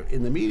out there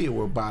in the media,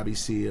 were Bobby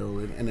Seale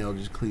and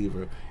Eldridge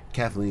Cleaver,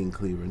 Kathleen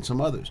Cleaver, and some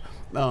others.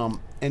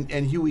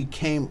 And Huey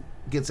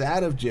gets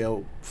out of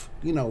jail,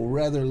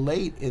 rather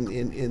late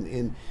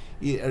in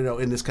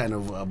this kind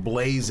of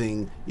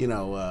blazing,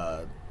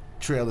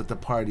 trail that the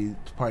party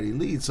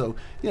leads. So,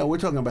 we're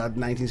talking about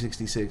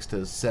 1966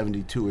 to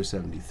 72 or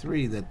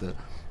 73 that the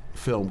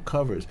film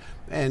covers.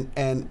 And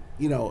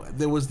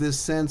there was this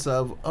sense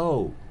of,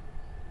 oh,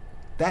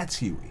 that's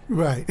Huey.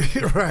 Right,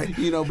 right.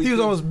 He was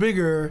almost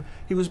bigger.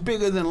 He was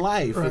bigger than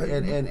life. Right.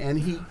 And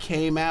he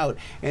came out,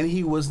 and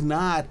he was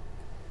not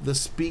the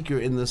speaker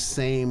in the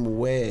same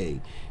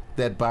way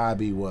that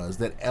Bobby was,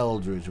 that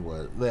Eldridge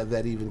was,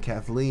 that even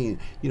Kathleen,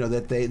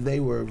 that they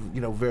were,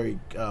 very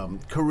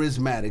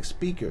charismatic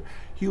speaker.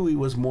 Huey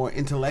was more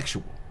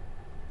intellectual.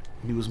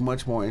 He was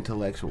much more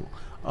intellectual.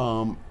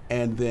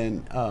 And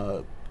then,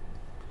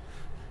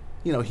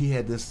 he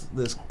had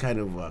this kind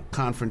of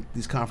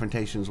these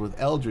confrontations with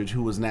Eldridge,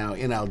 who was now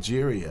in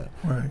Algeria,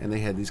 right. And they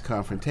had these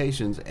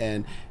confrontations,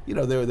 and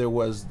there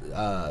was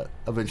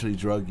eventually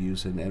drug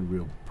use and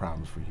real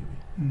problems for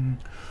Huey.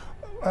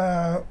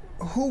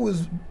 Mm-hmm. Who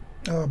was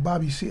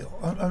Bobby Seale?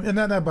 And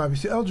not Bobby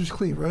Seale, Eldridge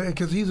Cleaver, right?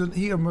 Because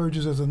he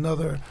emerges as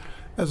another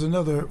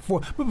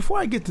force. But before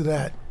I get to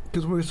that,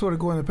 because we're sort of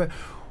going to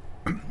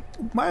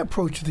my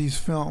approach to these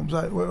films,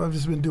 I've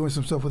just been doing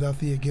some stuff with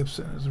Althea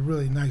Gibson. It's a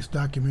really nice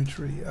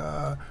documentary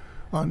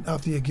on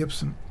Althea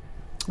Gibson.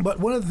 But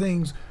one of the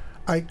things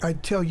I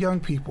tell young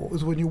people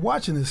is when you're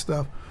watching this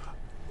stuff,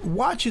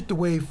 watch it the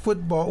way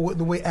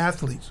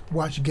athletes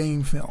watch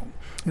game film.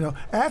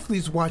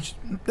 Athletes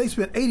they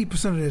spend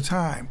 80% of their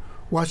time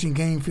watching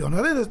game film.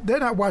 Now, they're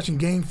not watching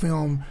game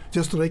film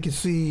just so they can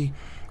see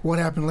what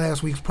happened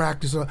last week's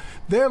practice.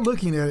 They're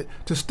looking at it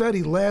to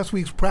study last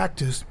week's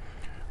practice,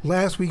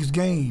 last week's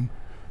game,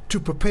 to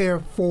prepare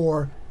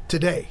for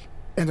today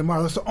and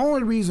tomorrow. That's the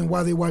only reason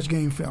why they watch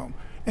game film.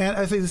 And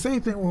I say the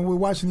same thing when we're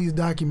watching these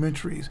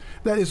documentaries.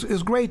 That it's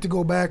great to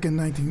go back in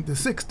the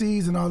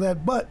 60s and all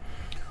that, but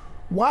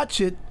watch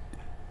it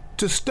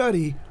to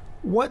study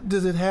what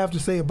does it have to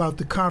say about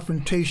the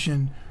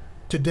confrontation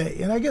today.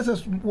 And I guess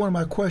that's one of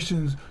my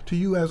questions to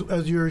you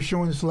as you're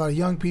showing this to a lot of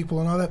young people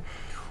and all that.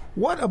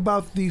 What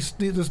about this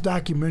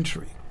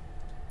documentary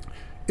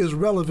is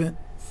relevant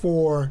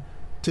for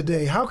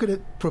today? How could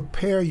it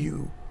prepare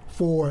you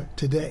for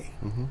today?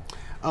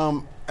 Mm-hmm.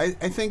 I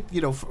think,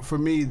 for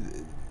me,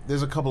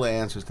 there's a couple of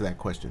answers to that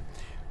question.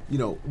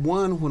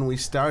 One, when we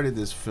started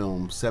this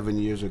film 7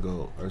 years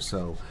ago or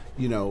so,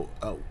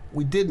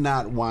 we did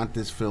not want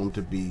this film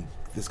to be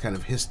this kind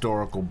of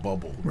historical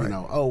bubble. Right.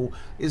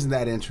 Isn't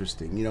that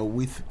interesting?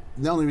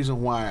 The only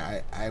reason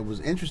why I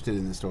was interested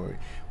in this story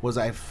was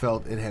I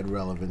felt it had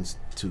relevance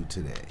to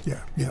today.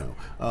 Yeah.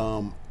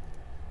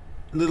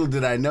 Little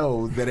did I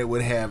know that it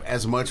would have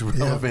as much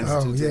relevance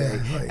to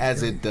today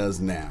as it does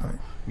now.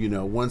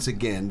 Right. Once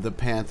again, the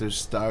Panthers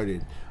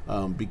started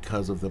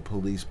because of the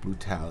police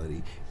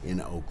brutality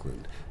in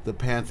Oakland. The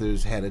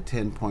Panthers had a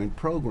 10-point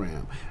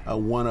program.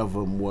 One of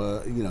them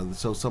was,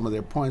 so some of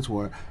their points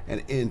were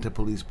an end to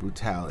police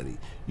brutality,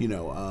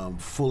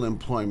 full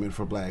employment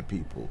for black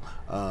people,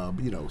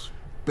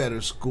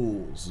 better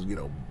schools,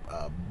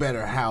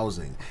 better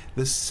housing.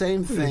 The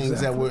same things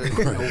that were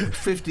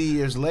 50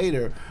 years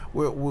later,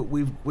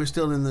 we're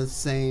still in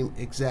the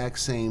exact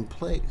same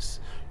place.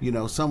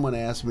 Someone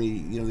asked me,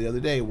 the other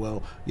day,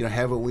 well,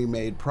 haven't we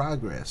made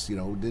progress?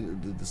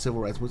 Did the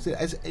civil rights movement?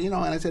 And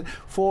I said,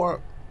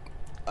 for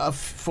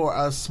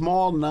a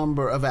small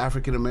number of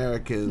African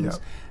Americans,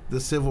 the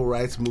civil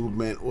rights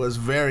movement was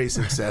very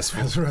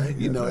successful. That's right.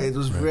 It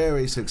was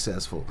very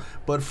successful.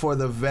 But for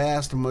the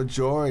vast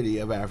majority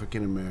of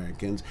African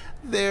Americans,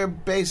 they're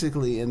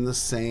basically in the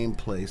same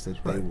place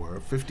that they were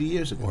 50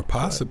 years ago. Or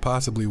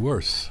possibly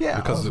worse. Yeah.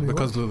 Because of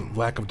the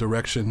lack of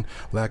direction,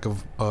 lack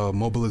of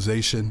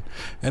mobilization.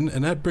 And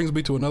that brings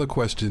me to another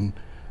question.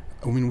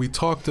 I mean, we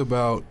talked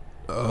about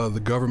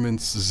the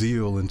government's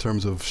zeal in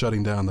terms of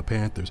shutting down the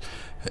Panthers.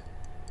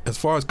 As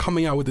far as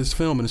coming out with this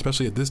film, and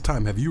especially at this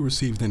time, have you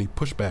received any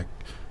pushback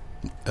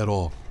at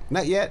all?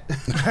 Not yet.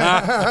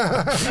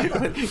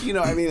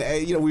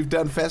 We've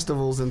done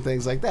festivals and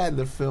things like that. And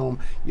the film,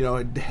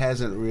 it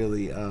hasn't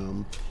really,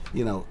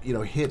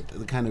 hit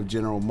the kind of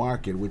general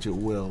market, which it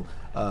will,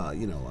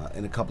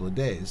 in a couple of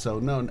days. So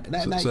no, not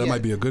so yet. That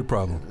might be a good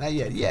problem. Not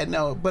yet. Yeah,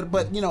 no. But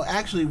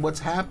actually,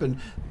 what's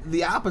happened,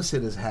 the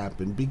opposite has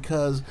happened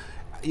because.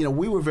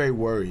 We were very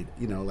worried,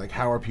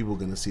 how are people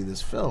going to see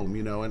this film,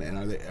 and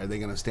are they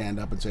going to stand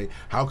up and say,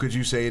 how could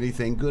you say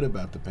anything good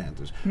about the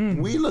Panthers?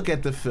 Mm-hmm. We look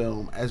at the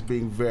film as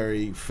being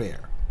very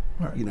fair.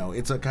 Right.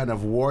 It's a kind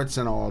of warts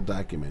and all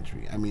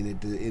documentary. I mean,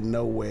 it in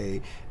no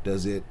way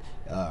does it,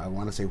 I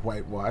want to say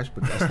whitewash,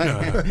 but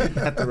that's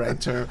not the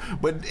right term.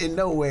 But in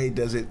no way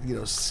does it,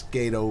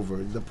 skate over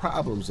the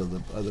problems of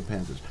the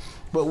Panthers.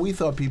 But we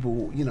thought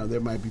people, there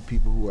might be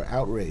people who were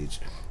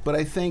outraged. But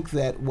I think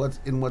that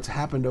what's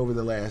happened over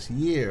the last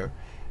year,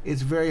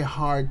 it's very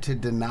hard to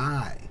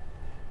deny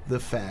the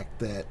fact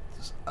that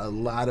a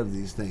lot of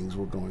these things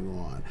were going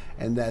on,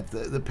 and that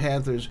the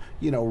Panthers,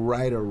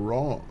 right or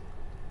wrong,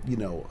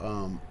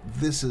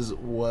 this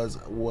was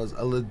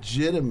a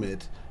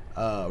legitimate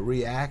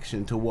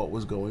reaction to what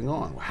was going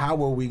on. How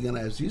were we going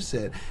to, as you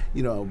said,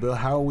 Bill,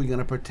 how are we going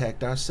to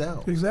protect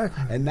ourselves?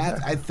 Exactly. And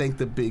that's, I think,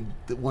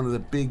 one of the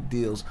big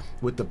deals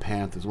with the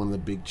Panthers, one of the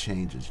big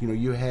changes.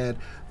 You had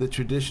the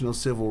traditional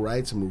civil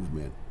rights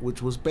movement,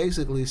 which was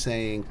basically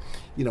saying,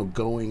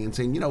 going and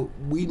saying,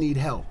 we need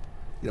help.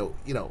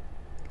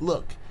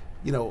 Look,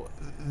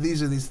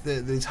 these are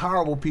these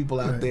horrible people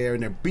out there,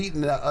 and they're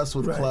beating us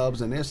with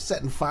clubs, and they're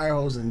setting fire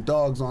hoses and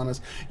dogs on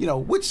us.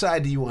 Which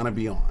side do you want to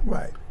be on?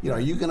 Right. Are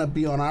you going to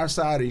be on our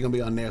side, or are you going to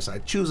be on their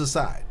side? Choose a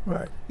side.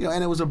 Right.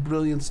 And it was a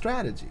brilliant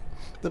strategy.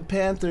 The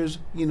Panthers,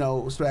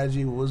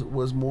 strategy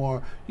was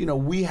more,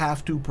 we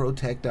have to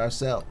protect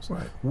ourselves.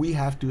 Right. We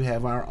have to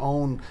have our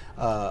own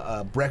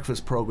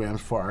breakfast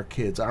programs for our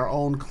kids, our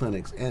own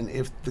clinics, and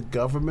if the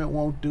government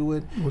won't do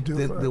it,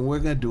 then we're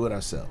going to do it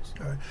ourselves.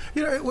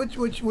 Right.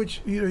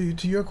 Which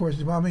to your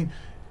question, I mean,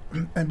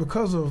 and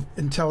because of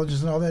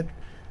intelligence and all that,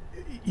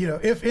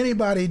 if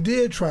anybody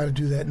did try to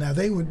do that now,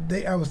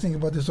 I was thinking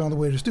about this on the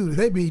way to the studio,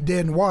 they'd be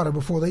dead in water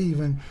before they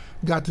even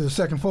got to the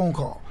second phone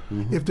call.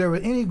 Mm-hmm. If there were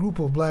any group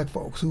of black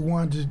folks who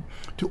wanted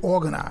to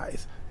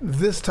organize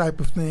this type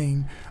of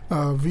thing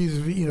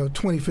vis-a-vis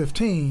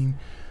 2015,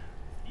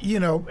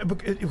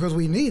 because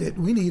we need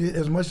it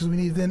as much as we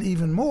need it, then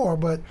even more.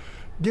 But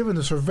given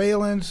the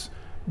surveillance,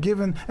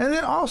 and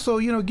then also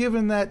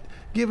given that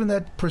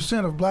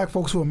percent of black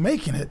folks who are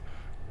making it,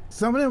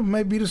 some of them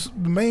may be the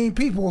main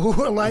people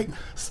who are like,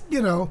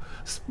 spy.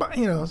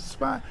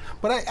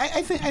 But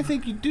I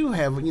think you do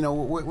have,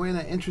 we're in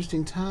an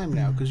interesting time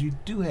now, because you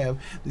do have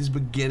these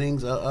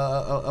beginnings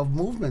of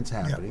movements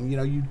happening.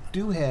 Yep. You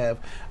do have,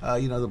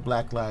 the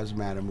Black Lives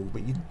Matter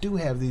movement. You do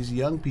have these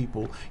young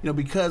people,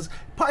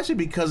 partially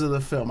because of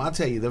the film. I'll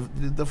tell you,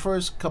 the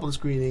first couple of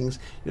screenings,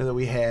 that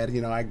we had,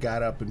 I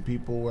got up and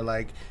people were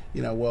like,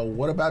 well,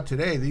 what about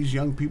today? These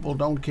young people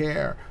don't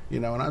care,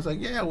 and I was like,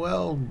 yeah,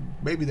 well,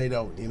 maybe they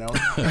don't, and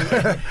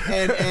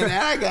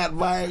I got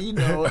my,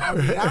 I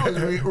was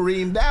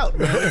reamed out,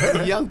 man.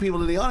 The young people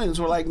in the audience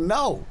were like,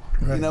 no.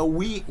 Right.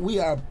 We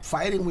are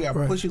fighting, we are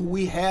pushing,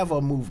 we have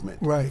a movement.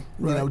 Right.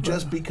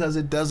 Just because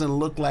it doesn't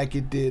look like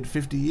it did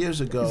 50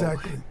 years ago,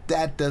 exactly.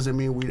 That doesn't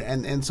mean we.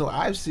 And so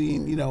I've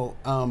seen,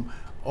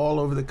 all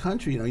over the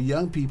country,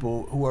 young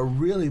people who are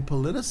really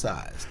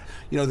politicized.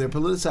 They're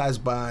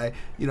politicized by,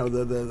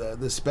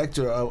 the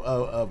specter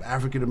of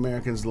African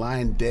Americans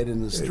lying dead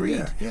in the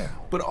street,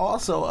 but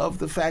also of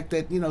the fact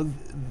that,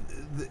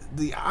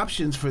 the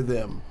options for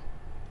them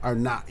are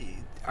not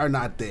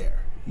there.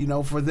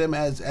 For them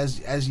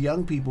as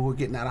young people who are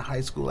getting out of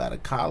high school, out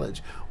of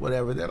college,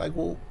 whatever, they're like,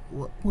 well,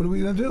 what are we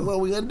gonna do? What are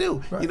we gonna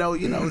do? Right.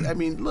 I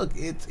mean, look,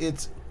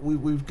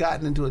 we've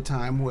gotten into a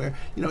time where,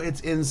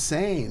 it's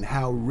insane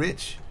how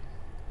rich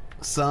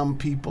some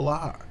people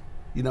are.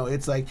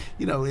 It's like,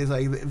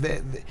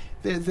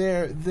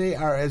 they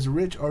are as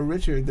rich or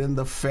richer than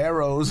the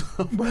pharaohs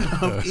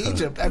of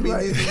Egypt. I mean,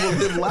 these people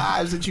live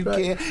lives that you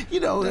can't,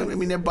 I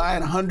mean, they're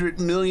buying $100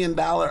 million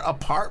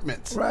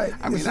apartments. Right.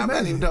 I mean, I'm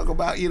not even talking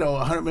about,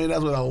 $100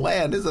 million worth of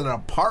land. This is an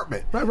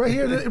apartment. Right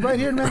here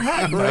in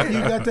Manhattan. Right. You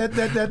got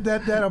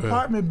that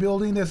apartment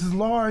building that's as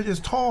large, as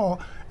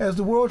tall as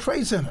the World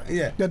Trade Center.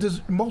 Yeah. That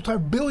is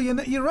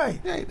multi-billion. You're right.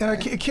 And our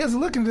kids are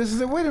looking at this and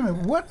say, wait a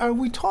minute, what are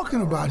we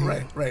talking about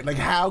here? Right. Like,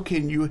 how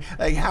can you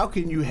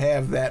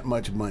have that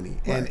much money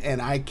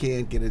and I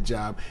can't get a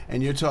job,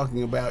 and you're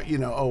talking about,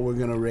 we're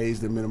going to raise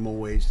the minimum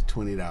wage to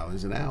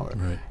 $20 an hour.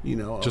 Right.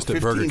 Just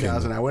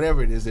 $15 an hour,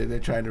 whatever it is they're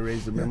trying to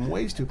raise the minimum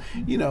wage to.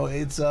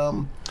 It's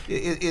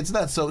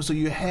not so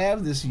you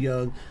have this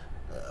young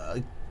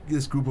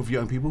this group of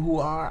young people who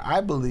are,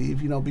 I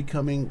believe,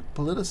 becoming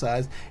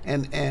politicized,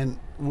 and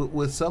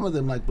with some of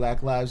them, like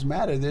Black Lives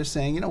Matter, they're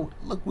saying,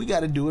 look, we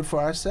got to do it for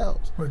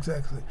ourselves.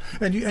 Exactly.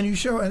 And you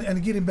show,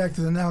 and getting back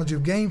to the analogy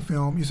of game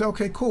film, you say,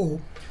 okay,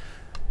 cool.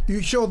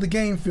 You show the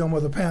game film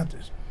of the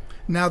Panthers.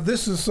 Now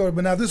this is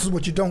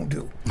what you don't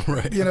do.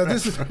 Right. These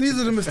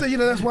are the mistakes.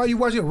 That's why you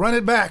watch it. Run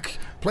it back,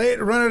 play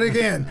it, run it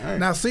again. Right.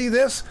 Now see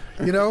this.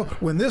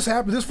 When this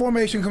happens, this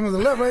formation comes to the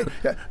left,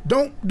 right.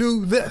 Don't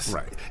do this.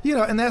 Right.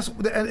 And that's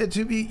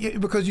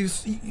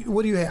because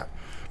what do you have?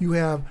 You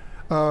have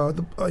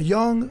a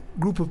young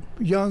group of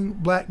young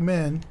black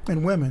men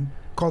and women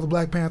called the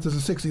Black Panthers in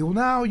 '60. Well,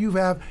 now you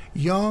have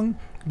young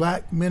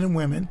black men and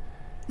women,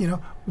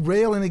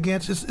 railing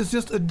against. It's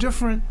just a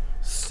different.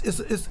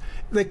 It's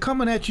they're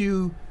coming at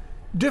you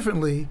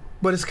differently,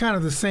 but it's kind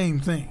of the same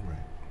thing.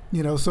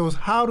 Right. So it's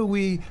how do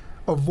we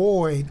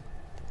avoid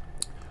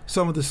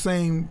some of the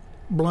same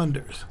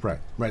blunders?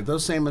 Right.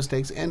 Those same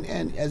mistakes, and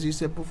as you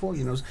said before,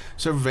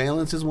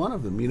 surveillance is one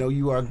of them.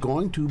 You are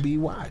going to be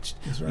watched.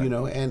 That's right.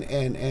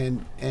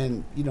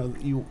 And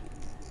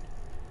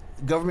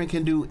government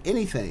can do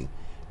anything,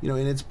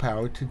 in its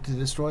power to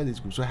destroy these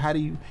groups. So how do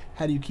you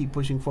keep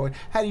pushing forward?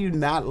 How do you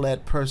not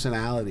let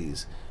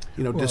personalities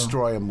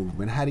destroy a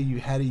movement? How do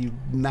you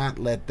not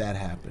let that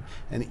happen?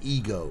 And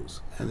egos,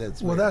 and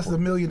that's the $1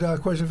 million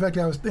question. In fact,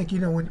 I was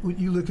thinking, when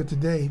you look at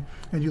today,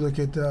 and you look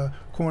at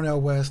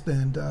Cornel West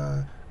and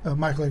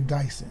Michael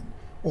Dyson,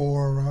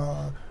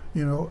 or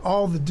you know,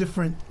 all the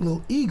different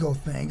little ego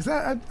things.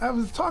 I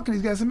was talking to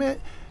these guys, and man,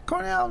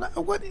 Cornell,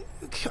 what,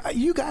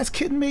 you guys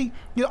kidding me?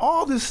 You know,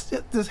 all this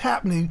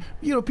happening,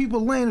 you know,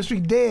 people laying in the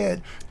street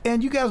dead,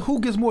 and you guys, who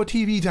gets more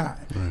TV time?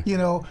 Right. You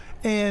know,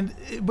 and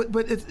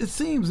but it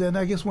seems, and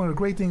I guess one of the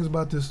great things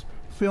about this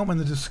film and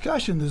the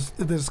discussion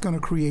that it's going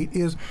to create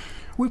is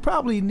we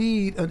probably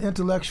need an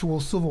intellectual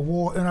civil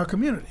war in our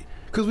community,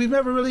 because we've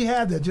never really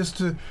had that, just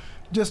to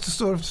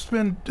sort of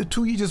spend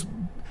 2 years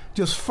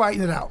just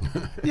fighting it out.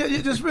 Yeah,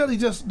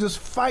 just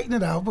fighting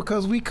it out,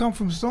 because we come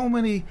from so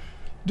many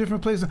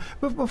different places.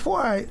 But before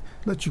I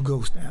let you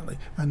go, Stanley,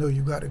 I know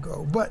you got to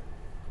go. But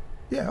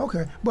yeah,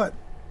 okay. But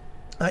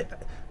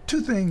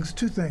two things.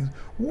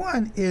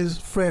 One is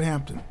Fred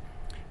Hampton.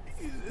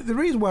 The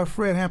reason why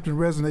Fred Hampton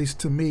resonates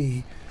to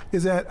me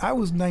is that I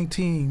was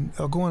 19,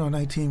 going on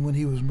 19 when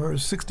he was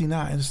murdered,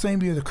 69, the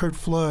same year that Curt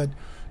Flood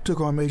took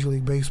on Major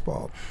League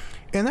Baseball.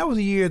 And that was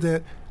a year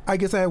that I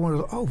guess I had one of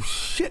those, oh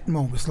shit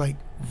moments. Like,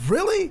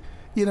 really?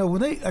 You know,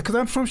 because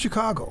I'm from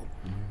Chicago.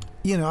 Mm-hmm.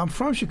 You know, I'm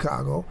from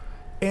Chicago.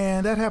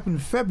 And that happened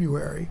in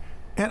February.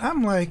 And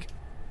I'm like,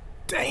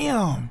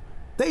 damn,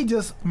 they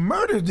just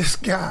murdered this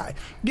guy.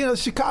 You know,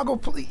 Chicago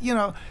police, you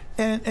know,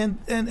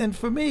 and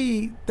for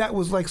me, that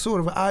was like sort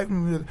of an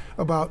eye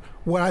about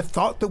what I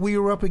thought that we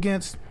were up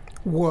against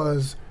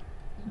was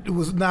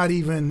not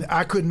even,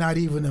 I could not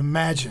even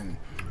imagine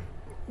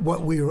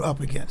what we were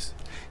up against.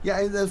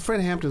 Yeah, the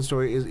Fred Hampton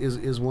story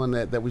is one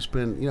that we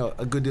spend, you know,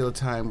 a good deal of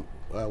time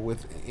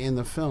with in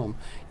the film,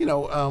 you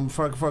know,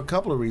 for a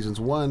couple of reasons.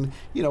 One,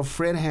 you know,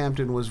 Fred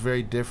Hampton was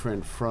very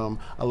different from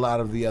a lot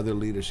of the other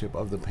leadership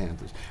of the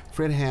Panthers.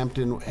 Fred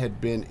Hampton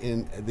had been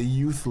in the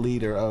youth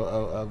leader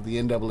of the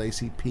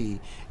NAACP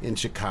in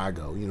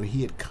Chicago. You know,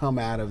 he had come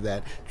out of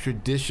that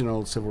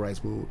traditional civil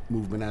rights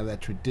movement, out of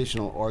that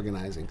traditional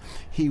organizing.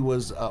 He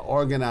was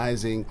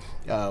organizing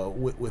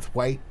with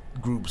white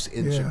groups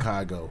in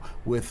Chicago,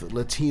 with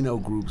Latino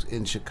groups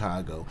in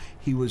Chicago.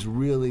 He was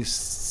really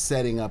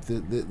setting up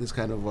this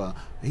kind of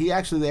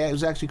it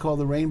was actually called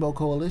the Rainbow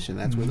Coalition.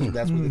 That's where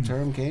the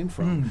term came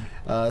from.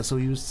 So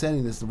he was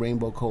setting the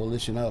Rainbow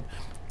Coalition up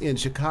in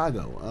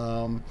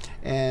Chicago,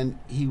 and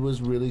he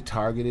was really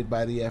targeted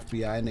by the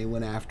FBI, and they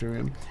went after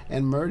him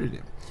and murdered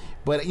him.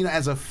 But, you know,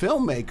 as a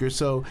filmmaker,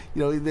 so,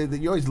 you know,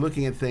 you're always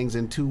looking at things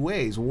in two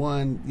ways.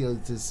 One, you know,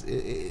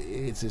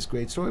 it's this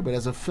great story, but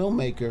as a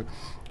filmmaker,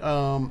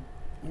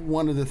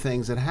 one of the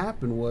things that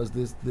happened was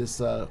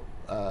this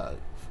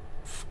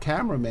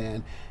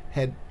cameraman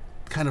had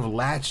kind of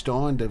latched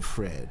on to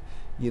Fred,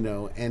 you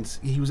know, and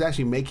he was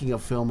actually making a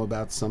film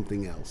about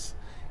something else.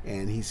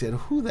 And he said,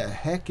 who the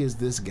heck is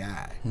this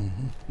guy?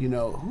 Mm-hmm. You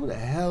know, who the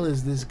hell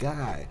is this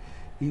guy?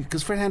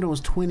 Because Fred Hampton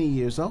was 20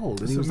 years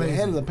old, and he was the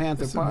head of the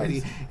Panther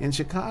Party in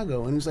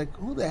Chicago. And he was like,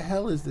 who the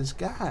hell is this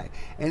guy?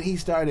 And he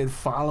started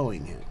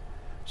following him.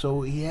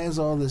 So he had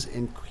all this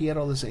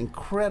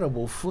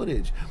incredible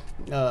footage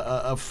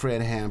of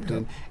Fred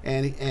Hampton.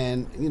 Yep.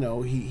 And you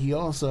know, he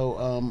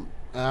also,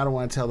 I don't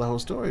want to tell the whole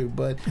story,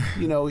 but,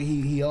 you know,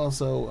 he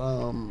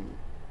also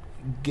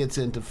gets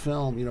into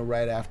film, you know,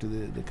 right after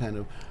the kind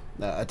of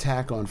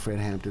attack on Fred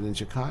Hampton in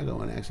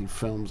Chicago, and actually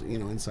films, you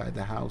know, inside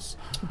the house,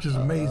 which is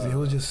amazing. It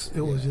was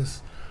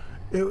just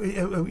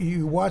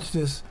you watch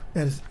this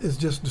and it's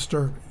just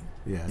disturbing.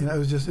 Yeah, you know,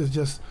 it's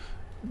just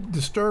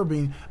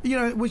disturbing. You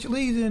know, which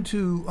leads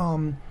into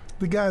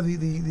the guy,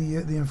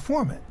 the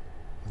informant.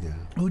 Yeah,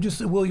 who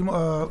just William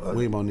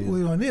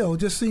O'Neill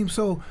just seems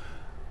so.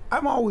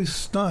 I'm always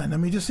stunned. I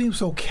mean, it just seems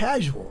so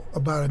casual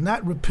about it,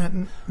 not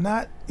repentant,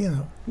 not, you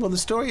know. Well, the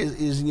story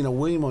is you know,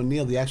 William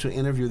O'Neill, the actual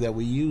interview that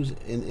we use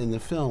in the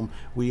film,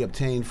 we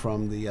obtained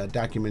from the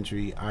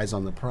documentary Eyes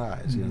on the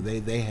Prize. Mm-hmm. You know,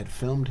 they had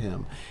filmed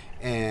him.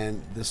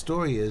 And the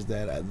story is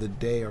that the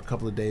day or a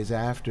couple of days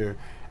after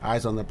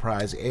Eyes on the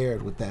Prize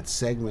aired, with that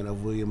segment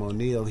of William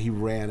O'Neill, he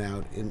ran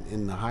out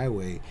in the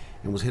highway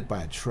and was hit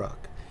by a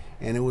truck.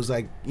 And it was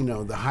like, you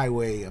know, the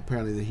highway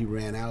apparently that he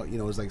ran out, you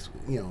know, was like,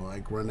 you know,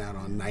 like run out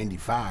on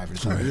 95 or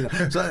something, you know,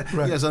 so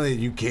right. Yeah, something that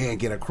you can't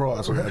get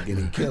across without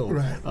getting killed.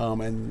 Right.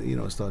 And, you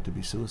know, it's thought to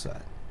be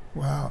suicide.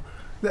 Wow.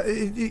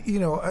 You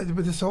know,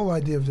 but this whole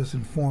idea of just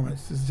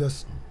informants is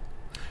just,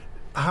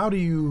 how do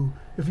you,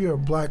 if you're a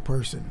black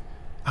person,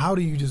 how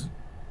do you just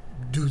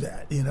do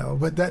that, you know?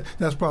 But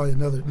that's probably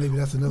another.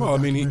 Well, I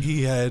mean,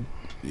 he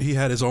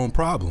had his own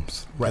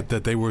problems, right?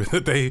 That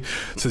they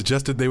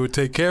suggested they would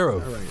take care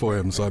of for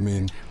him. So I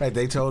mean, right?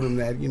 They told him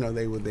that, you know,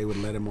 they would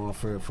let him off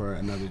for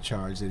another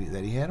charge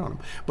that he had on him.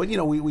 But, you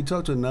know, we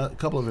talked to a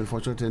couple of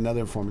informants, to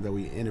another informant that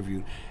we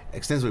interviewed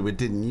extensively but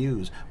didn't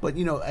use. But,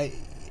 you know,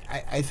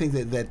 I think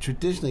that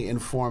traditionally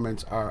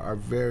informants are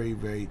very,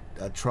 very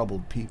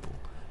troubled people.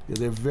 You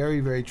know, they're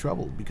very, very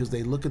troubled because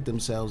they look at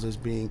themselves as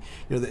being,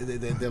 you know,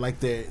 they're like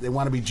they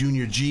want to be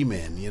junior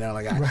G-men, you know,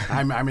 like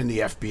I'm in the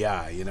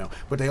FBI, you know,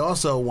 but they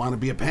also want to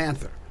be a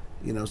Panther,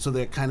 you know, so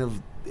they're kind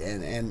of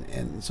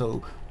and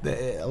so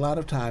a lot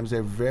of times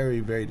they're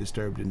very, very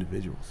disturbed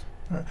individuals.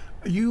 Are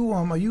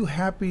you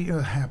happy?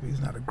 Happy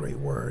is not a great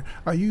word.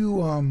 Are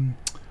you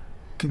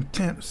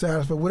content,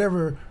 satisfied,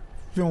 whatever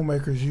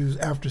filmmakers use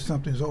after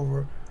something's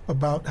over,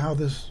 about how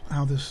this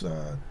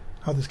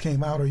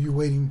came out? Are you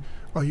waiting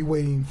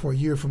for a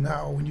year from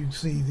now when you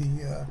see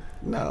the?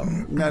 No.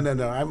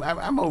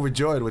 I'm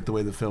overjoyed with the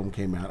way the film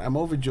came out. I'm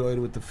overjoyed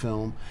with the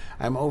film.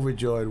 I'm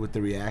overjoyed with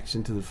the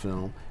reaction to the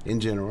film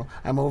in general.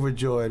 I'm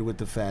overjoyed with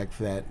the fact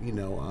that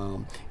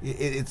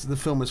it's the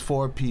film is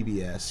for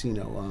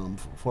PBS,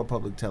 for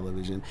public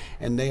television,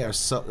 and they are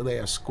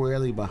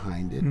squarely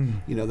behind it.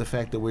 The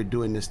fact that we're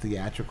doing this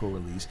theatrical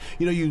release.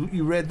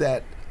 You read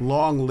that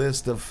long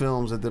list of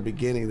films at the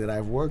beginning that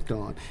I've worked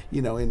on.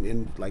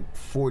 In like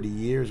 40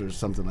 years or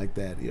something like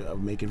that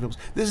of making films.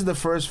 This is the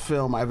first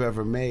film I've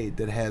ever made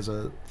that has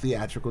a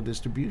theatrical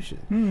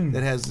distribution.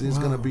 That is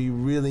going to be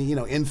really,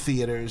 in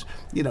theaters,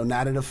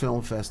 not at a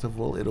film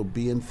festival. It'll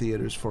be in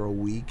theaters for a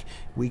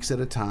weeks at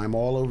a time,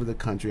 all over the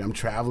country. I'm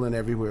traveling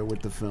everywhere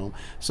with the film.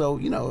 So,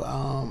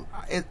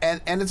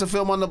 and it's a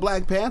film on the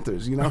Black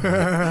Panthers, Who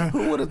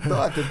would have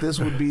thought that this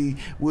would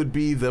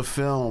be the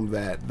film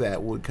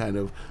that would kind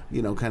of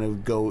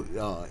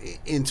go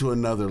into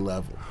another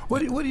level. What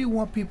do you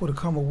want people to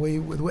come away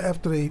with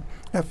after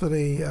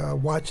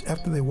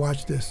they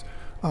watch this?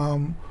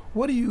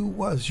 What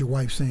is your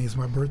wife saying? It's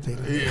my birthday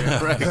today.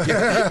 Yeah, right.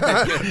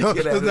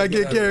 Let's not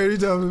get carried.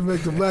 Each other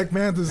make the Black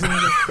Panthers.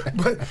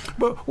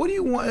 But what do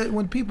you want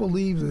when people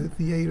leave the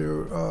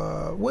theater?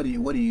 What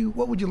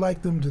would you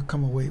like them to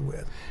come away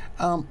with?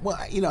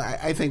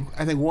 I think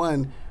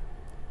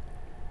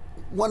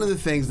one of the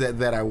things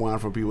that I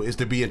want from people is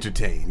to be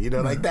entertained.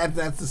 Like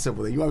that's the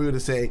simple thing. You want people to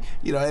say,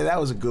 hey, that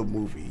was a good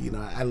movie.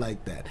 I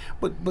like that.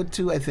 But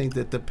too, I think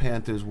that the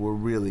Panthers were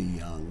really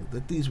young.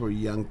 That these were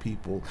young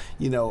people.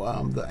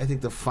 I think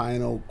the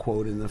final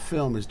quote in the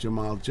film is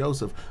Jamal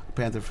Joseph, a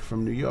Panther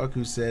from New York,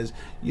 who says,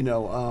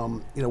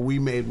 we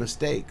made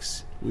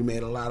mistakes. We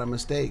made a lot of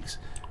mistakes.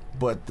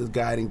 But the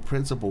guiding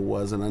principle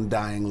was an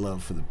undying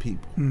love for the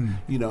people. And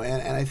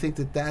I think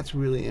that that's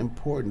really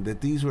important.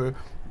 That these were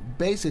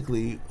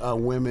basically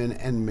women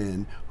and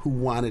men who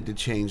wanted to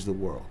change the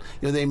world.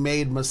 They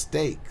made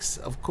mistakes.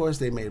 Of course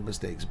they made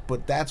mistakes,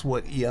 but that's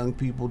what young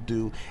people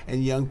do,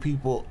 and young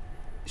people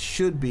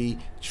should be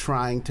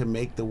trying to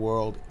make the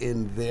world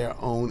in their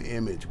own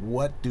image.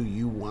 What do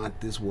you want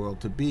this world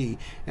to be?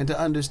 And to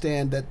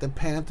understand that the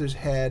Panthers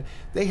had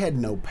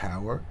no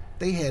power.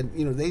 They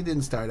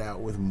didn't start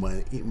out with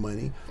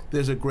money.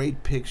 There's a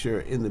great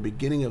picture in the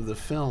beginning of the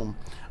film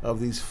of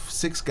these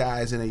 6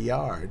 guys in a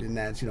yard, and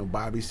that's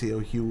Bobby Seale,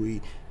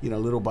 Huey,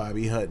 little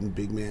Bobby Hutton,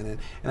 big man,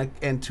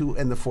 and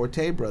the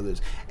Forte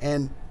brothers,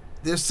 and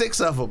there's 6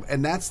 of them,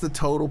 and that's the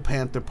total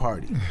Panther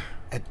Party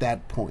at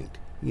that point.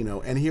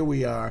 And here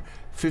we are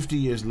 50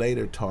 years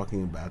later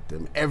talking about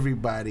them.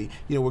 Everybody,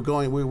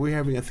 we're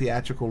having a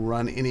theatrical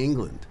run in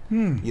England,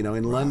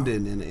 in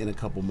London in a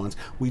couple months.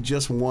 We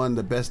just won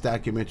the best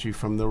documentary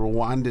from the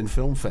Rwandan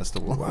Film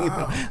Festival.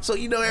 Wow. So,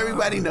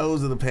 everybody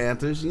knows of the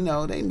Panthers,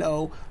 they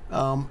know.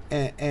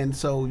 And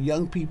so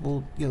young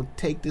people,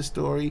 take this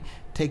story,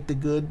 take the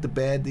good, the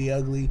bad, the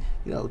ugly,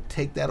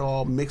 take that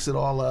all, mix it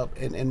all up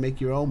and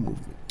make your own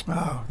movement.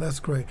 Oh,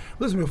 that's great.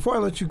 Listen, before I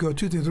let you go,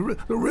 2 things. The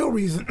real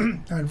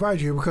reason I invite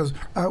you here because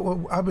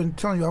I've been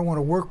telling you I want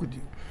to work with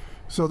you.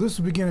 So this is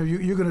the beginning.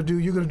 You're going to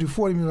do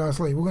 $40 million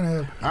later. We're going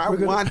to have. I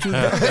want to do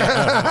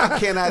that. I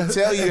cannot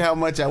tell you how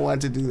much I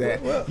want to do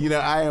that. Well,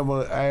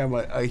 I am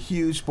a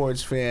huge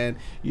sports fan.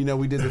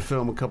 We did the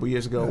film a couple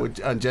years ago with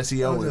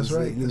Jesse Owens. That's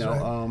right. That's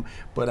right.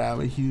 But I'm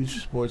a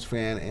huge sports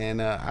fan,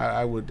 and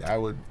I would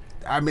love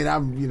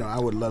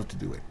to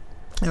do it.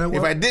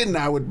 If I didn't,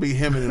 I would be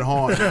hemming and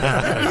hawing.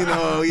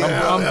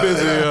 I'm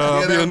busy.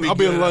 I'll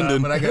be in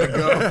London. But I gotta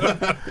go.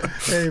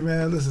 Hey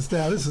man, listen,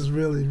 Stal, this has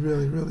really,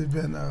 really, really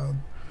been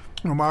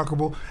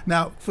remarkable.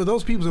 Now, for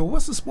those people, so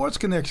what's the sports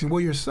connection? Well,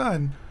 your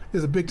son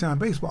is a big-time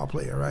baseball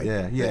player, right?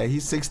 Yeah.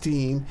 He's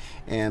 16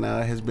 and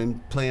has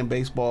been playing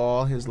baseball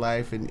all his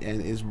life and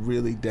is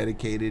really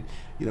dedicated.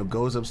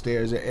 Goes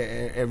upstairs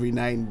every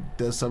night and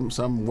does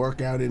some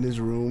workout in his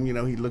room.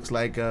 He looks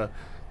like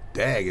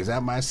Dag, is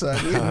that my son?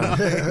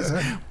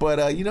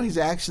 But he's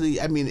actually.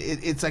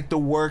 It's like the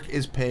work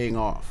is paying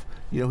off.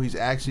 He's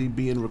actually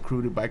being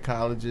recruited by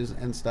colleges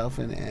and stuff,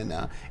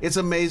 and it's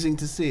amazing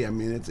to see.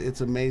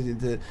 It's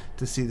amazing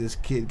to see this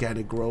kid kind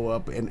of grow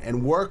up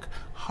and work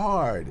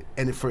hard,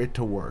 and for it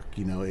to work.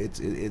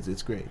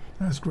 It's great.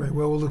 That's great.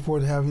 Well, we'll look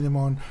forward to having him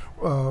on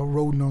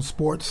Rodin on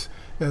Sports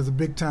as a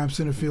big-time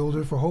center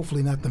fielder for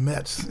hopefully not the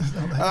Mets.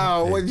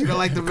 Oh, what, you don't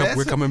like the Mets?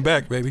 We're coming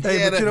back, baby.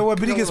 Hey, but you know what?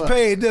 But he gets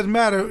paid. It doesn't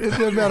matter. It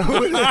doesn't matter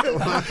who it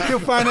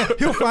is.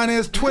 He'll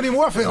finance 20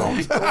 more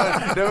films.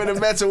 The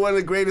Mets are one of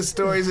the greatest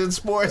stories in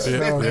sports.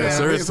 Yeah,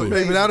 seriously.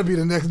 Maybe that'll be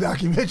the next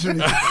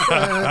documentary.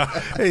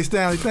 Hey,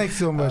 Stanley, thanks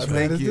so much,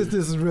 man. Thank you.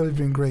 This has really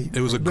been great.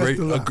 It was a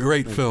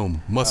great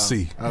film. Must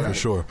see, for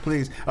sure.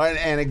 Please.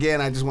 And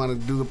again, I just want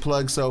to do the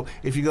plug. So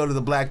if you go to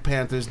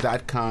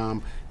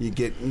theblackpanthers.com, you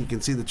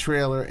can see the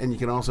trailer, and you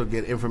can also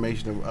get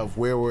information of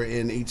where we're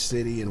in each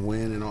city and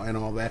when and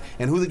all that,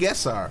 and who the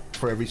guests are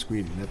for every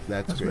screening.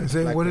 That's great.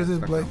 Say, what is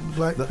it?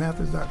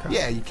 Blackpanthers.com?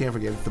 Yeah, you can't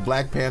forget it.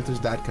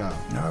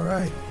 Theblackpanthers.com. All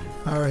right.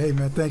 Hey,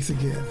 man, thanks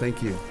again.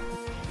 Thank you.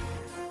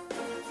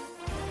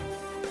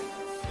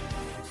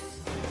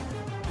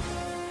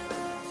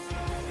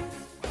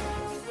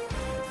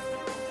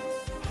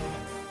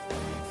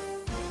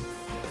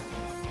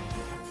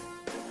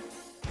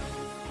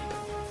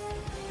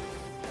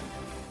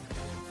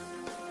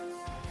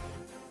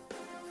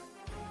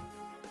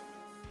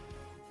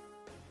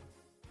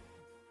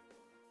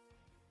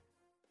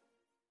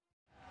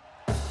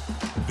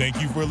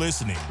 Thank you for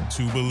listening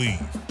to Believe.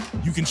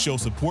 You can show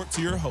support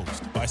to your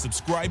host by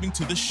subscribing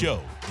to the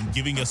show and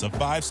giving us a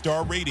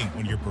 5-star rating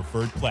on your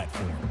preferred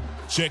platform.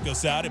 Check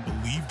us out at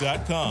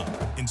Believe.com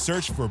and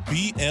search for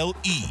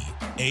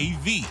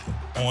BLEAV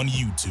on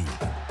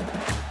YouTube.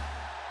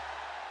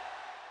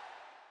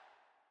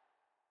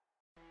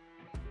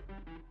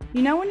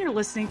 You know when you're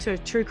listening to a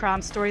true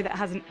crime story that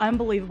has an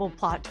unbelievable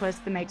plot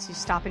twist that makes you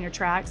stop in your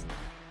tracks?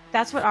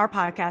 That's what our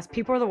podcast,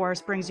 People Are the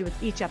Worst, brings you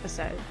with each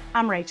episode.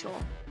 I'm Rachel.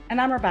 And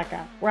I'm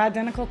Rebecca. We're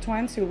identical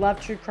twins who love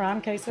true crime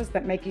cases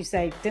that make you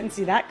say, didn't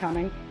see that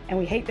coming, and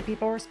we hate the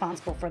people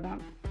responsible for them.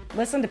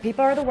 Listen to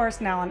People Are the Worst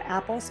now on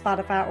Apple,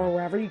 Spotify, or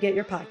wherever you get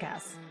your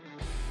podcasts.